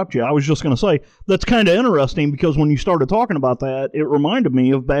to interrupt you. I was just going to say, that's kind of interesting because when you started talking about that, it reminded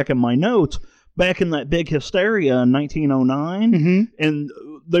me of back in my notes, back in that big hysteria in 1909, and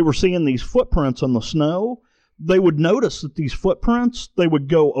they were seeing these footprints in the snow. They would notice that these footprints, they would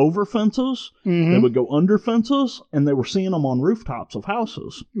go over fences, they would go under fences, and they were seeing them on rooftops of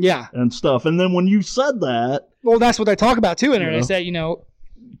houses. Yeah. And stuff. And then when you said that... Well, that's what they talk about, too, in there. They said,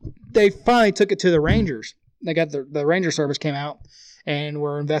 they finally took it to the Rangers. They got the Ranger Service came out and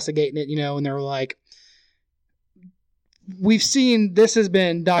were investigating it, and they were like, we've seen, this has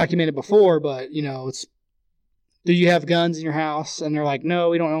been documented before, but, it's, do you have guns in your house? And they're like, no,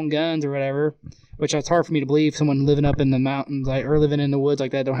 we don't own guns or whatever, which it's hard for me to believe someone living up in the mountains or living in the woods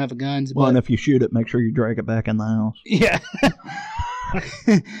like that don't have guns. Well, and if you shoot it, make sure you drag it back in the house. Yeah.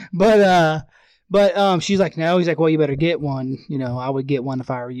 But she's like, no. He's like, well, you better get one. I would get one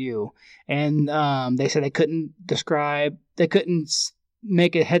if I were you. And they said they couldn't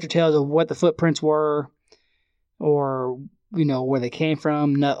make it heads or tails of what the footprints were or, where they came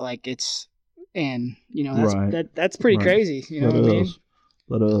from. Not like it's, and, that's pretty crazy. You know what I mean?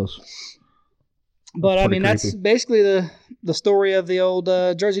 That is. But I mean, that's basically the story of the old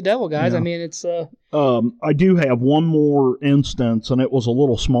Jersey Devil, guys. Yeah. I mean, it's. I do have one more instance, and it was a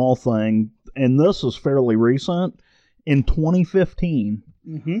little small thing. and this is fairly recent, in 2015,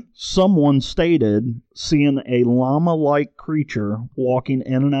 someone stated seeing a llama-like creature walking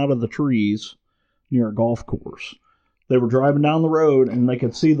in and out of the trees near a golf course. They were driving down the road, and they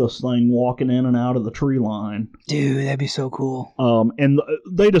could see this thing walking in and out of the tree line. Dude, that'd be so cool. And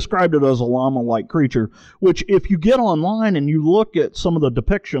they described it as a llama-like creature, which if you get online and you look at some of the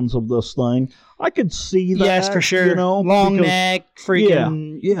depictions of this thing, I could see that. Yes, for sure. You know, long neck,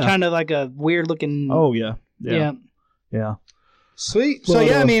 freaking, yeah. Kind of like a weird-looking... Oh, yeah. Sweet. But, so,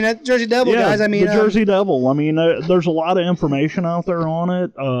 yeah, I mean, that Jersey Devil, guys, I mean... the Jersey Devil. I mean, there's a lot of information out there on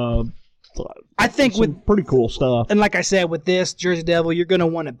it. I think with pretty cool stuff. And like I said, with this Jersey Devil, you're going to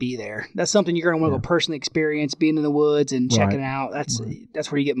want to be there. That's something you're going to want to go personally experience, being in the woods and checking it out. That's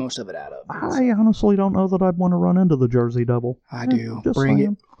where you get most of it out of. I honestly don't know that I'd want to run into the Jersey Devil. I do. Bring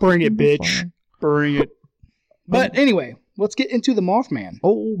it, bitch. Bring it. But anyway, let's get into the Mothman.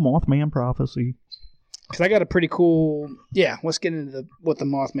 Oh, Mothman prophecy. Because I got a pretty cool... Yeah, let's get into what the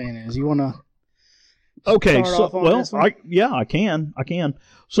Mothman is. You want to... Okay, so I can.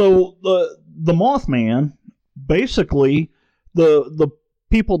 So the Mothman, basically, the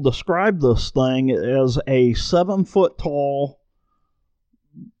people describe this thing as a 7-foot tall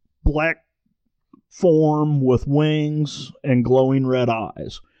black form with wings and glowing red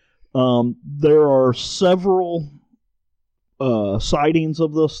eyes. There are several sightings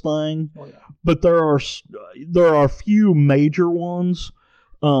of this thing, but there are a few major ones.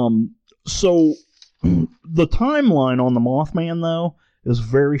 So the timeline on the Mothman, though, is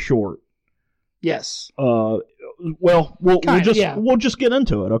very short. Yes. We'll just get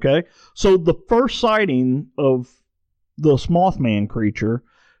into it, okay? So the first sighting of this Mothman creature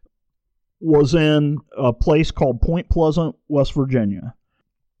was in a place called Point Pleasant, West Virginia.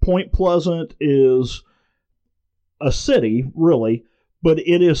 Point Pleasant is a city, really, but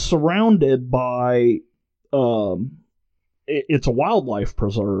it is surrounded by... it's a wildlife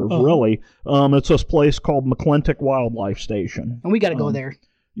preserve, really. It's this place called McClintock Wildlife Station. And we got to go there.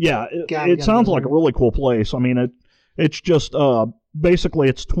 Yeah, it sounds like a really cool place. I mean, it's just, basically,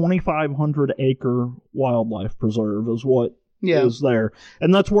 it's 2,500 acre wildlife preserve is what is there.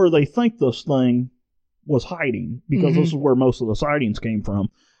 And that's where they think this thing was hiding, because this is where most of the sightings came from.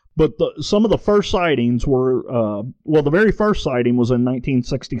 But some of the first sightings were, the very first sighting was in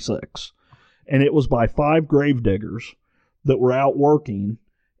 1966. And it was by 5 grave diggers that were out working,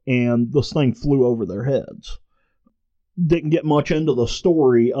 and this thing flew over their heads. Didn't get much into the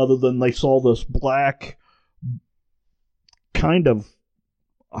story other than they saw this black kind of,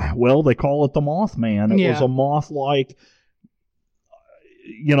 they call it the Mothman. It was a moth-like,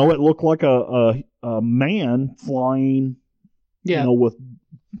 it looked like a man flying, with,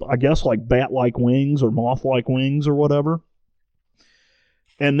 I guess, like bat-like wings or moth-like wings or whatever.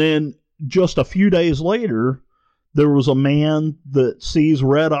 And then just a few days later, there was a man that sees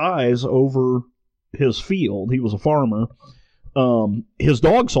red eyes over his field. He was a farmer. His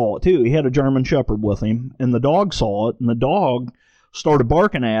dog saw it too. He had a German Shepherd with him, and the dog saw it, and the dog started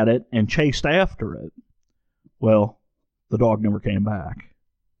barking at it and chased after it. Well, the dog never came back.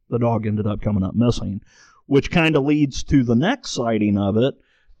 The dog ended up coming up missing, which kind of leads to the next sighting of it,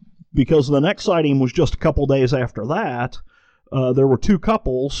 because the next sighting was just a couple days after that. There were 2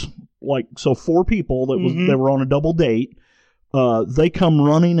 couples, 4 people that they were on a double date. They come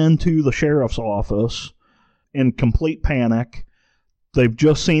running into the sheriff's office in complete panic. They've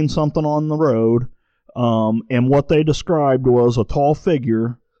just seen something on the road, and what they described was a tall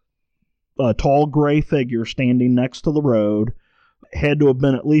gray figure standing next to the road. Had to have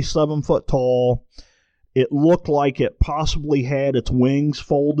been at least 7 foot tall. It looked like it possibly had its wings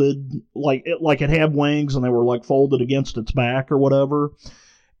folded, like it had wings and they were folded against its back or whatever.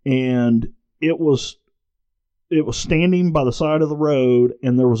 And it was standing by the side of the road,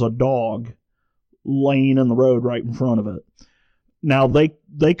 and there was a dog laying in the road right in front of it. Now,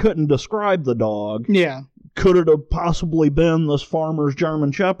 they couldn't describe the dog. Yeah. Could it have possibly been this farmer's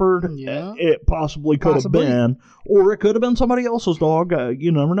German Shepherd? Yeah. It possibly could have been. Or it could have been somebody else's dog.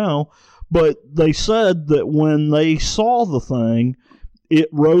 You never know. But they said that when they saw the thing, it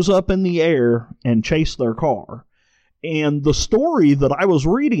rose up in the air and chased their car. And the story that I was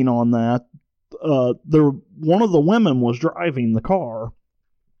reading on that, one of the women was driving the car,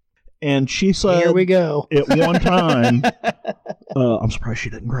 and she said, "Here we go." At one time, I'm surprised she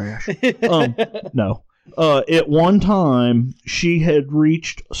didn't crash. No. At one time, she had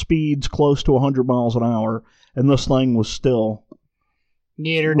reached speeds close to 100 miles an hour, and this thing was still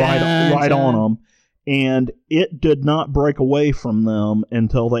right on them. And it did not break away from them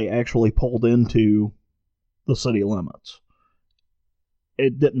until they actually pulled into the city limits.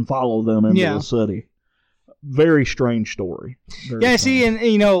 it didn't follow them into Yeah. the city. Very strange story. Very Yeah, strange. see, and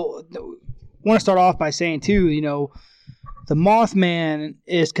you know, want to start off by saying too, you know, the Mothman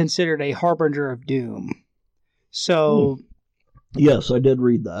is considered a harbinger of doom. So, Yes, I did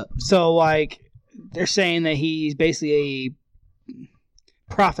read that. so like they're saying that he's basically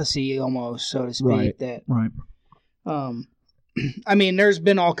a prophecy, almost, so to speak. Right. That, Right. I mean, there's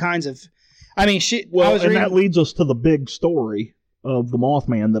been all kinds of, I mean, shit. I Well, was and reading, that leads us to the big story of the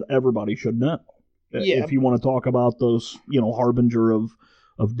Mothman that everybody should know. Yeah. If you want to talk about those, harbinger of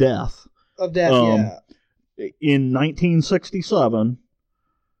death. of death. Yeah. In 1967,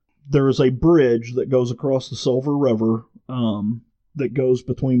 there is a bridge that goes across the Silver River that goes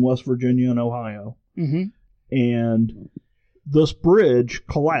between West Virginia and Ohio. Mm-hmm. And this bridge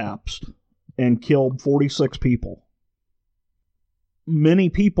collapsed and killed 46 people. Many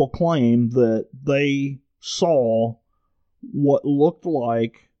people claim that they saw what looked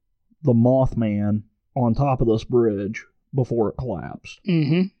like the Mothman on top of this bridge before it collapsed.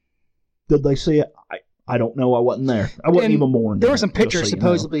 Mm-hmm. Did they see it? I don't know. I wasn't there. I wasn't And even born. There yet, were some just so pictures you know.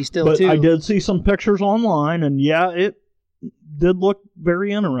 supposedly still But too. I did see some pictures online, and yeah, it did look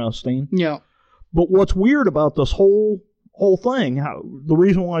very interesting. Yeah. But what's weird about this whole thing, the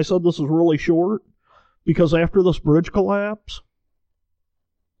reason why I said this is really short, because after this bridge collapse,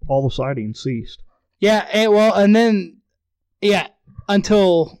 all the sightings ceased. Yeah, and then,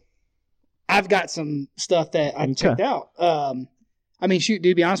 until I've got some stuff that I checked out. I mean, shoot,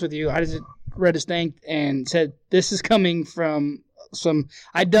 dude, to be honest with you, I just read this thing and said, this is coming from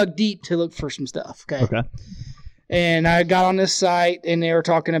I dug deep to look for some stuff, okay? And I got on this site, and they were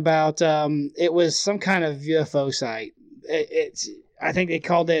talking about, it was some kind of UFO site. I think they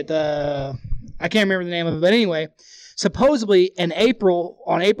called it, I can't remember the name of it, but anyway, supposedly on April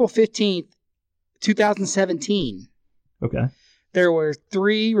 15th, 2017, Okay. there were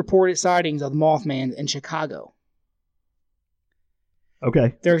 3 reported sightings of the Mothman in Chicago.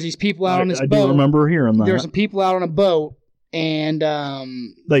 Okay. There's these people out on this I boat. do remember hearing that. There were some people out on a boat, and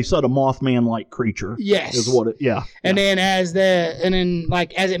They said a Mothman-like creature. yes, Is what it, yeah. And then as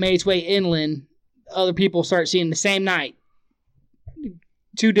it made its way inland, other people started seeing the same night.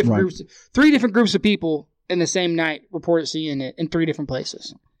 3 different groups of people in the same night reported seeing it in 3 different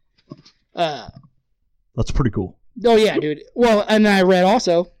places. That's pretty cool. Oh yeah, dude. Well, and I read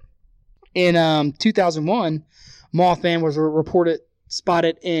also in 2001, Mothman was reported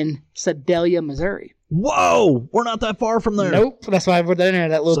spotted in Sedalia, Missouri. Whoa! We're not that far from there. Nope. That's why I put that in there,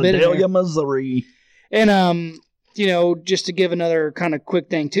 that little bit in Sedalia, there. Missouri. And just to give another kind of quick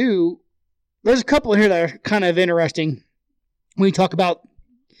thing too, there's a couple in here that are kind of interesting when we talk about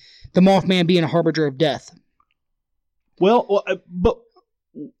the Mothman being a harbinger of death. Well,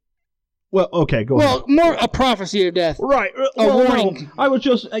 okay, go ahead. Well, more a prophecy of death. Right. A warning. No, I was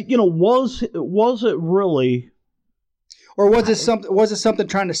just, was it really? Or was it something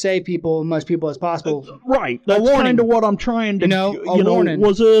trying to save people, as much people as possible? Right. That's kind of what I'm trying to. Warning.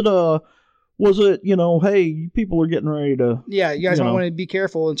 Was it? Hey, people are getting ready to. Yeah, you guys might want to be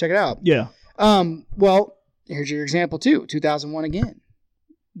careful and check it out. Yeah. Well, here's your example too. 2001 again,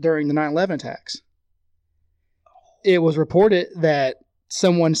 during the 9/11 attacks, it was reported that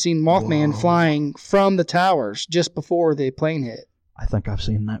someone seen Mothman flying from the towers just before the plane hit. I think I've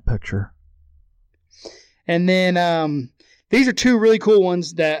seen that picture. And then these are 2 really cool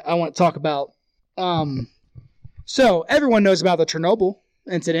ones that I want to talk about. So everyone knows about the Chernobyl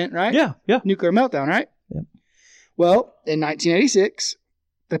incident, right? Yeah. Nuclear meltdown, right? Yeah. Well, in 1986,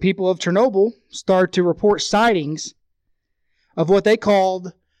 the people of Chernobyl started to report sightings of what they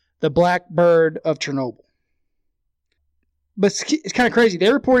called the Black Bird of Chernobyl. But it's kind of crazy.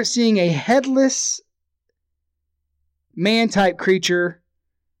 They reported seeing a headless man-type creature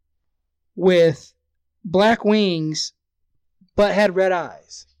with black wings, but had red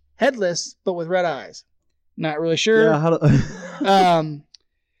eyes. Headless, but with red eyes. Not really sure. Yeah.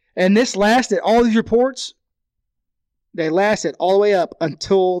 And this lasted, all these reports, they lasted all the way up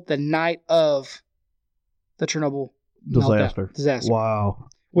until the night of the Chernobyl disaster. Wow.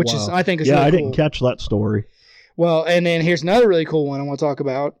 Which is, I think, is really really I cool. didn't catch that story. Well, and then here's another really cool one I want to talk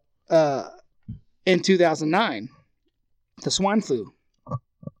about. In 2009, the swine flu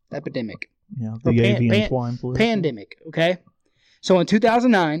epidemic. Yeah, the avian swine flu. Pandemic, okay? So in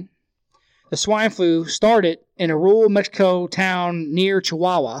 2009, the swine flu started in a rural Mexico town near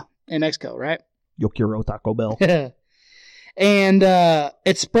Chihuahua in Mexico, right? Yo quiero Taco Bell. And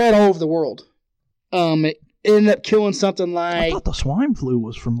it spread all over the world. It ended up killing something like... I thought the swine flu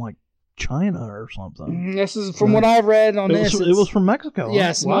was from like China or something. This is from what I've read on this. It was from Mexico.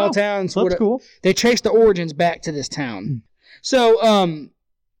 Yeah, small towns. That's cool. They traced the origins back to this town. So,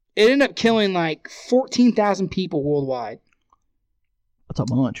 it ended up killing like 14,000 people worldwide. That's a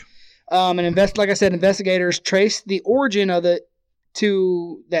bunch. Like I said, investigators traced the origin of it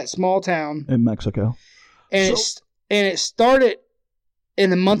to that small town in Mexico, and it started in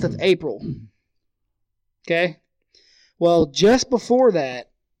the month of April. Okay, well, just before that,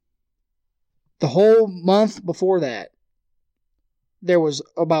 the whole month before that, there was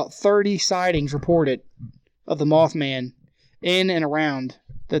about 30 sightings reported of the Mothman in and around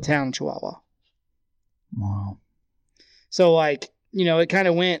the town of Chihuahua. Wow. So, like, you know, it kind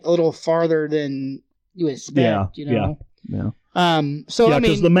of went a little farther than you expect, you know? Yeah. So, yeah, I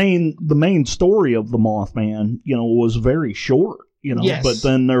because mean... the main story of the Mothman, you know, was very short, you know, yes. But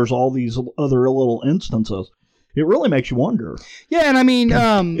then there's all these other little instances. It really makes you wonder. Yeah, and I mean...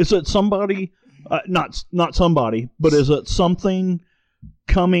 is it somebody... not somebody, but is it something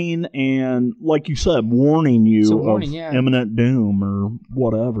coming and, like you said, warning you of imminent doom or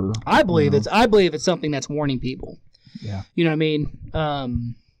whatever? I believe it's something that's warning people. Yeah. You know what I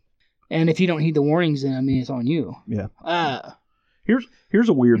mean? And if you don't heed the warnings, then I mean it's on you. Yeah. Here's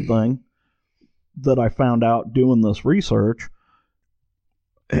a weird thing that I found out doing this research.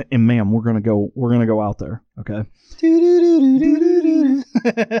 And man, we're gonna go out there, okay?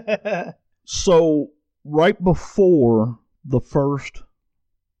 So right before the first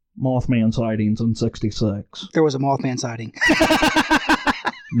Mothman sightings in '66, there was a Mothman sighting.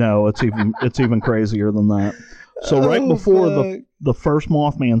 No, it's even crazier than that. So right before the first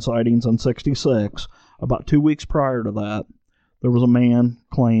Mothman sightings in '66, about 2 weeks prior to that, there was a man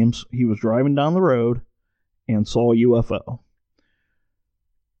claims he was driving down the road and saw a UFO.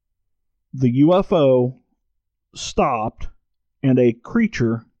 The UFO stopped and a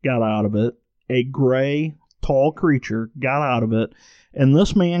creature got out of it. A gray, tall creature got out of it, and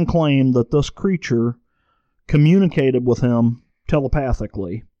this man claimed that this creature communicated with him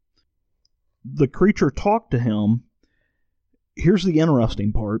telepathically. The creature talked to him. Here's the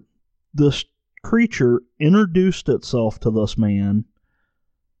interesting part. This creature introduced itself to this man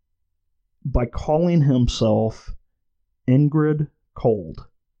by calling himself Ingrid Cold.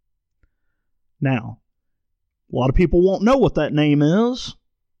 Now, a lot of people won't know what that name is,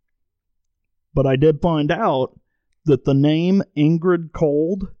 but I did find out that the name Ingrid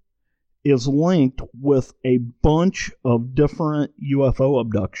Cold is linked with a bunch of different UFO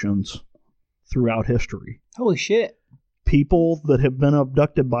abductions throughout history. Holy shit. People that have been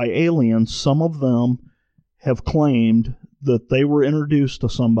abducted by aliens, some of them have claimed that they were introduced to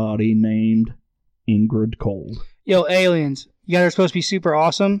somebody named Ingrid Cold. Yo, aliens, you guys are supposed to be super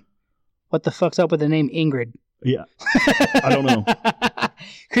awesome. What the fuck's up with the name Ingrid? Yeah. I don't know.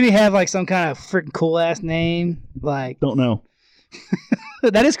 Could he have like some kind of freaking cool ass name? Like, don't know.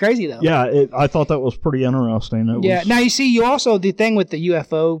 That is crazy though. Yeah, I thought that was pretty interesting. Now you see, you also, the thing with the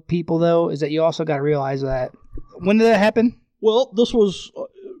UFO people though is that you also got to realize that, when did that happen? Well, this was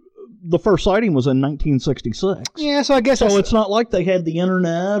the first sighting was in 1966. Yeah, so I guess so. It's not like they had the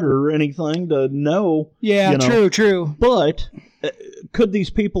internet or anything to know. Yeah, true. But could these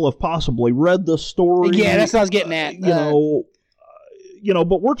people have possibly read the story? Yeah, that's what I was getting at. But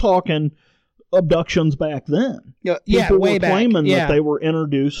we're talking abductions back then. People were claiming back. that they were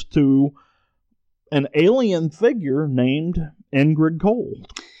introduced to an alien figure named Ingrid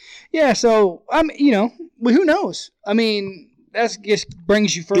Cold. Yeah, so who knows? I mean, that just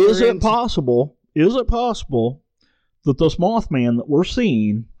brings you further. Is it possible that this Mothman that we're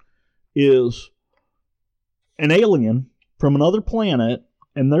seeing is an alien from another planet,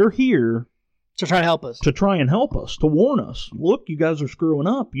 and they're here to try to help us, to warn us? Look, you guys are screwing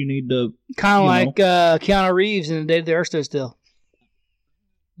up. You need to kind of like Keanu Reeves in The Day the Earth Stood Still.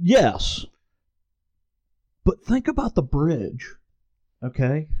 Yes, but think about the bridge.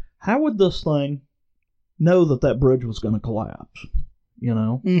 Okay, how would this thing know that bridge was going to collapse?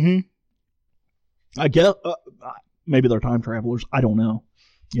 Mm-hmm. I guess maybe they're time travelers. I don't know.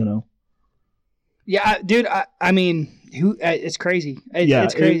 Yeah, dude. I mean, it's crazy.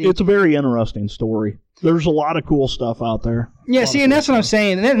 It's crazy. It's a very interesting story. There's a lot of cool stuff out there. Yeah, see, and that's what I'm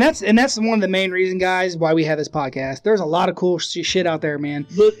saying, and that's one of the main reasons, guys, why we have this podcast. There's a lot of cool shit out there, man.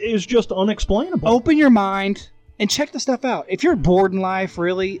 That is just unexplainable. Open your mind and check the stuff out. If you're bored in life,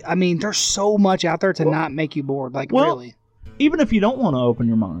 really, I mean, there's so much out there to not make you bored. Like, really. Even if you don't want to open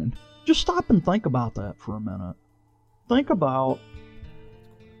your mind, just stop and think about that for a minute. Think about,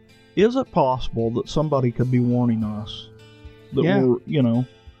 is it possible that somebody could be warning us that we're,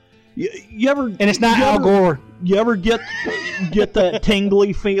 You ever? And it's not Al Gore. You ever get that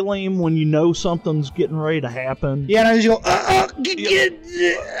tingly feeling when you know something's getting ready to happen? Yeah, and I just go,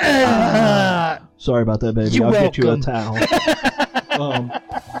 Sorry about that, baby. I'll get you a towel.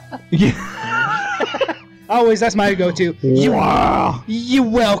 Yeah. Always, that's my go-to. Wow. You're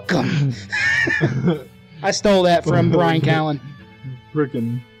welcome. I stole that from Brian Callen.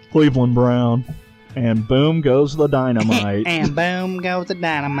 Freaking Cleveland Brown. And boom goes the dynamite. And boom goes the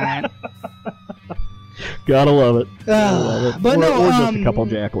dynamite. Gotta love it. But or just a couple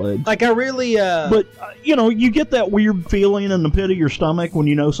jacklegs. Like, I really... But, you get that weird feeling in the pit of your stomach when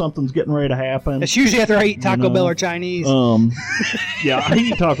you know something's getting ready to happen. It's usually after I eat Taco Bell or Chinese. Yeah, I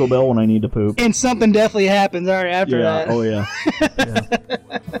eat Taco Bell when I need to poop. And something definitely happens after that. Oh, yeah.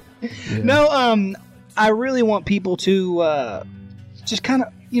 Yeah. No, I really want people to just kind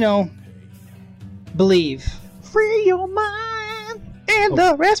of, believe. Free your mind and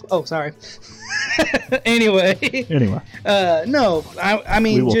the rest. Oh, sorry. Anyway. No, I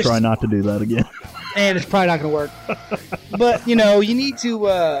mean, we will try not to do that again. And it's probably not going to work. But, you need to,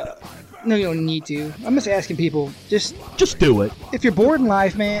 no, you don't need to. I'm just asking people, just do it. If you're bored in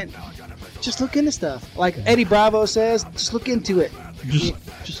life, man, just look into stuff. Like Eddie Bravo says, just look into it.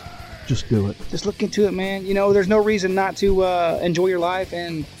 Just do it. Just look into it, man. There's no reason not to enjoy your life,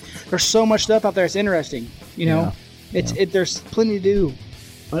 and there's so much stuff out there that's interesting. There's plenty to do.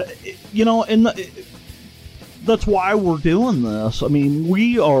 That's why we're doing this. I mean,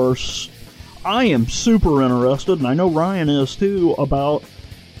 I am super interested, and I know Ryan is too, about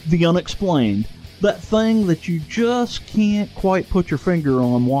the unexplained. That thing that you just can't quite put your finger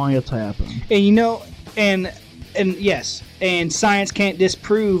on why it's happened. And and yes, and science can't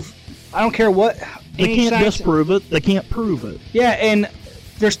disprove. I don't care what. They can't disprove it. They can't prove it. Yeah, and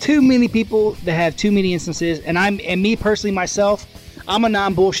there's too many people that have too many instances, and me personally, myself, I'm a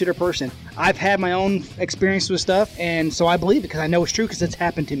non-bullshitter person. I've had my own experience with stuff, and so I believe it because I know it's true because it's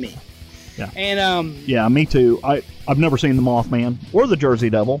happened to me. Yeah. And yeah, me too. I've never seen the Mothman or the Jersey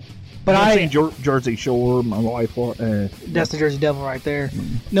Devil. But I've seen Jersey Shore. My wife. That's the Jersey Devil right there.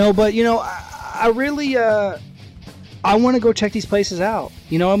 No, but I really I want to go check these places out.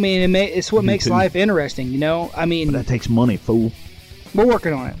 I mean, it's what makes life interesting. I mean, but that takes money, fool. We're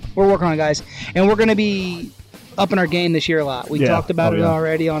working on it. We're working on it, guys, and we're going to be upping our game this year a lot. We talked about it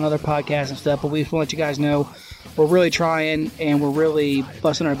already on other podcasts and stuff, but we just want to let you guys know we're really trying and we're really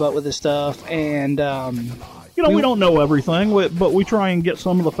busting our butt with this stuff. And we don't know everything, but we try and get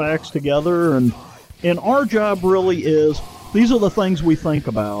some of the facts together. And our job really is, these are the things we think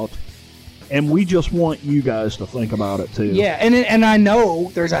about, and we just want you guys to think about it too. Yeah, and I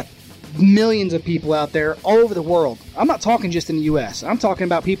know there's millions of people out there all over the world. I'm not talking just in the U.S. I'm talking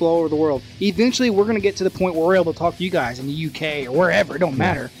about people all over the world. Eventually, we're going to get to the point where we're able to talk to you guys in the U.K. or wherever. It don't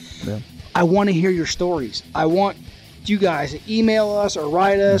matter. Yeah. I want to hear your stories. I want you guys to email us or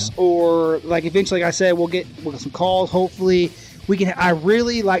write us, or eventually, like I said, we'll get some calls. Hopefully, we can. I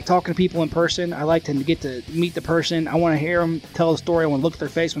really like talking to people in person. I like to get to meet the person. I want to hear them tell the story. I want to look at their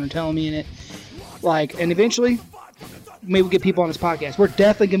face when they're telling me in it. And eventually, maybe we'll get people on this podcast. We're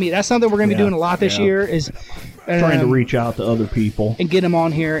definitely going to be... That's something we're going to be doing a lot this year is... trying to reach out to other people. And get them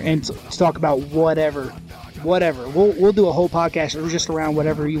on here and talk about whatever. We'll do a whole podcast just around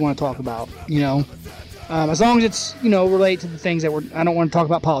whatever you want to talk about, As long as it's, related to the things that I don't want to talk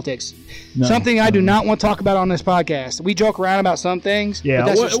about politics. Something I do not want to talk about on this podcast. We joke around about some things, but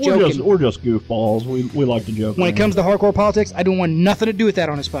that's just joking. We're just goofballs. We like to joke. When it comes to hardcore politics, I don't want nothing to do with that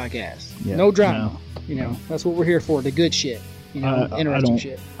on this podcast. Yeah, no drama. That's what we're here for, the good shit. Interesting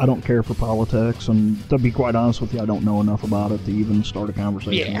shit. I don't care for politics, and to be quite honest with you, I don't know enough about it to even start a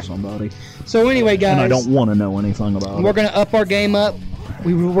conversation with somebody. So anyway, guys... And I don't want to know anything about it. We're going to up our game up.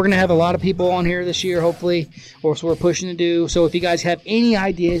 We're going to have a lot of people on here this year, hopefully, or so we're pushing to do. So if you guys have any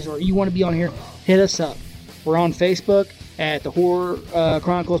ideas or you want to be on here, hit us up. We're on Facebook at the Horror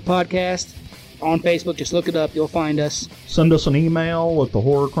Chronicles Podcast. On Facebook, just look it up. You'll find us. Send us an email at the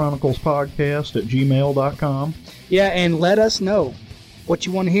Horror Chronicles Podcast at gmail.com. Yeah, and let us know what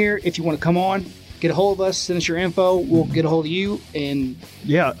you want to hear. If you want to come on, get a hold of us. Send us your info. We'll get a hold of you. And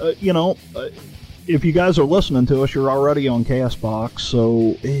yeah, if you guys are listening to us, you're already on CastBox,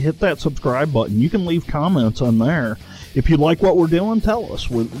 so hit that subscribe button. You can leave comments on there. If you like what we're doing, tell us.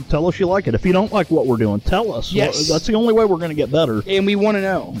 Tell us you like it. If you don't like what we're doing, tell us. Yes. That's the only way we're going to get better. And we want to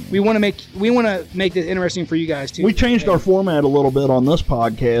know. We want to make this interesting for you guys too. We changed our format a little bit on this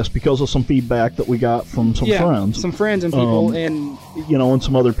podcast because of some feedback that we got from some friends. Some friends and people, and and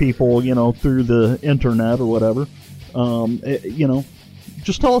some other people, through the internet or whatever.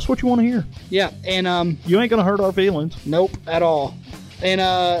 Just tell us what you want to hear. Yeah, and you ain't going to hurt our feelings. Nope, at all.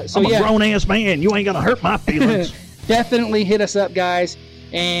 And so I'm a grown-ass man. You ain't going to hurt my feelings. Definitely hit us up, guys.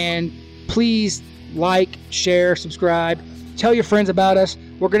 And please like, share, subscribe. Tell your friends about us.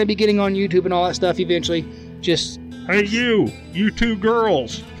 We're going to be getting on YouTube and all that stuff eventually. Just... Hey, you two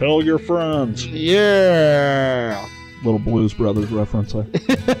girls. Tell your friends. Yeah. Little Blues Brothers reference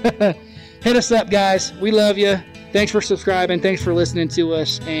there. Hit us up, guys. We love you. Thanks for subscribing. Thanks for listening to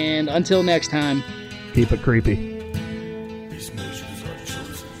us. And until next time, keep it creepy.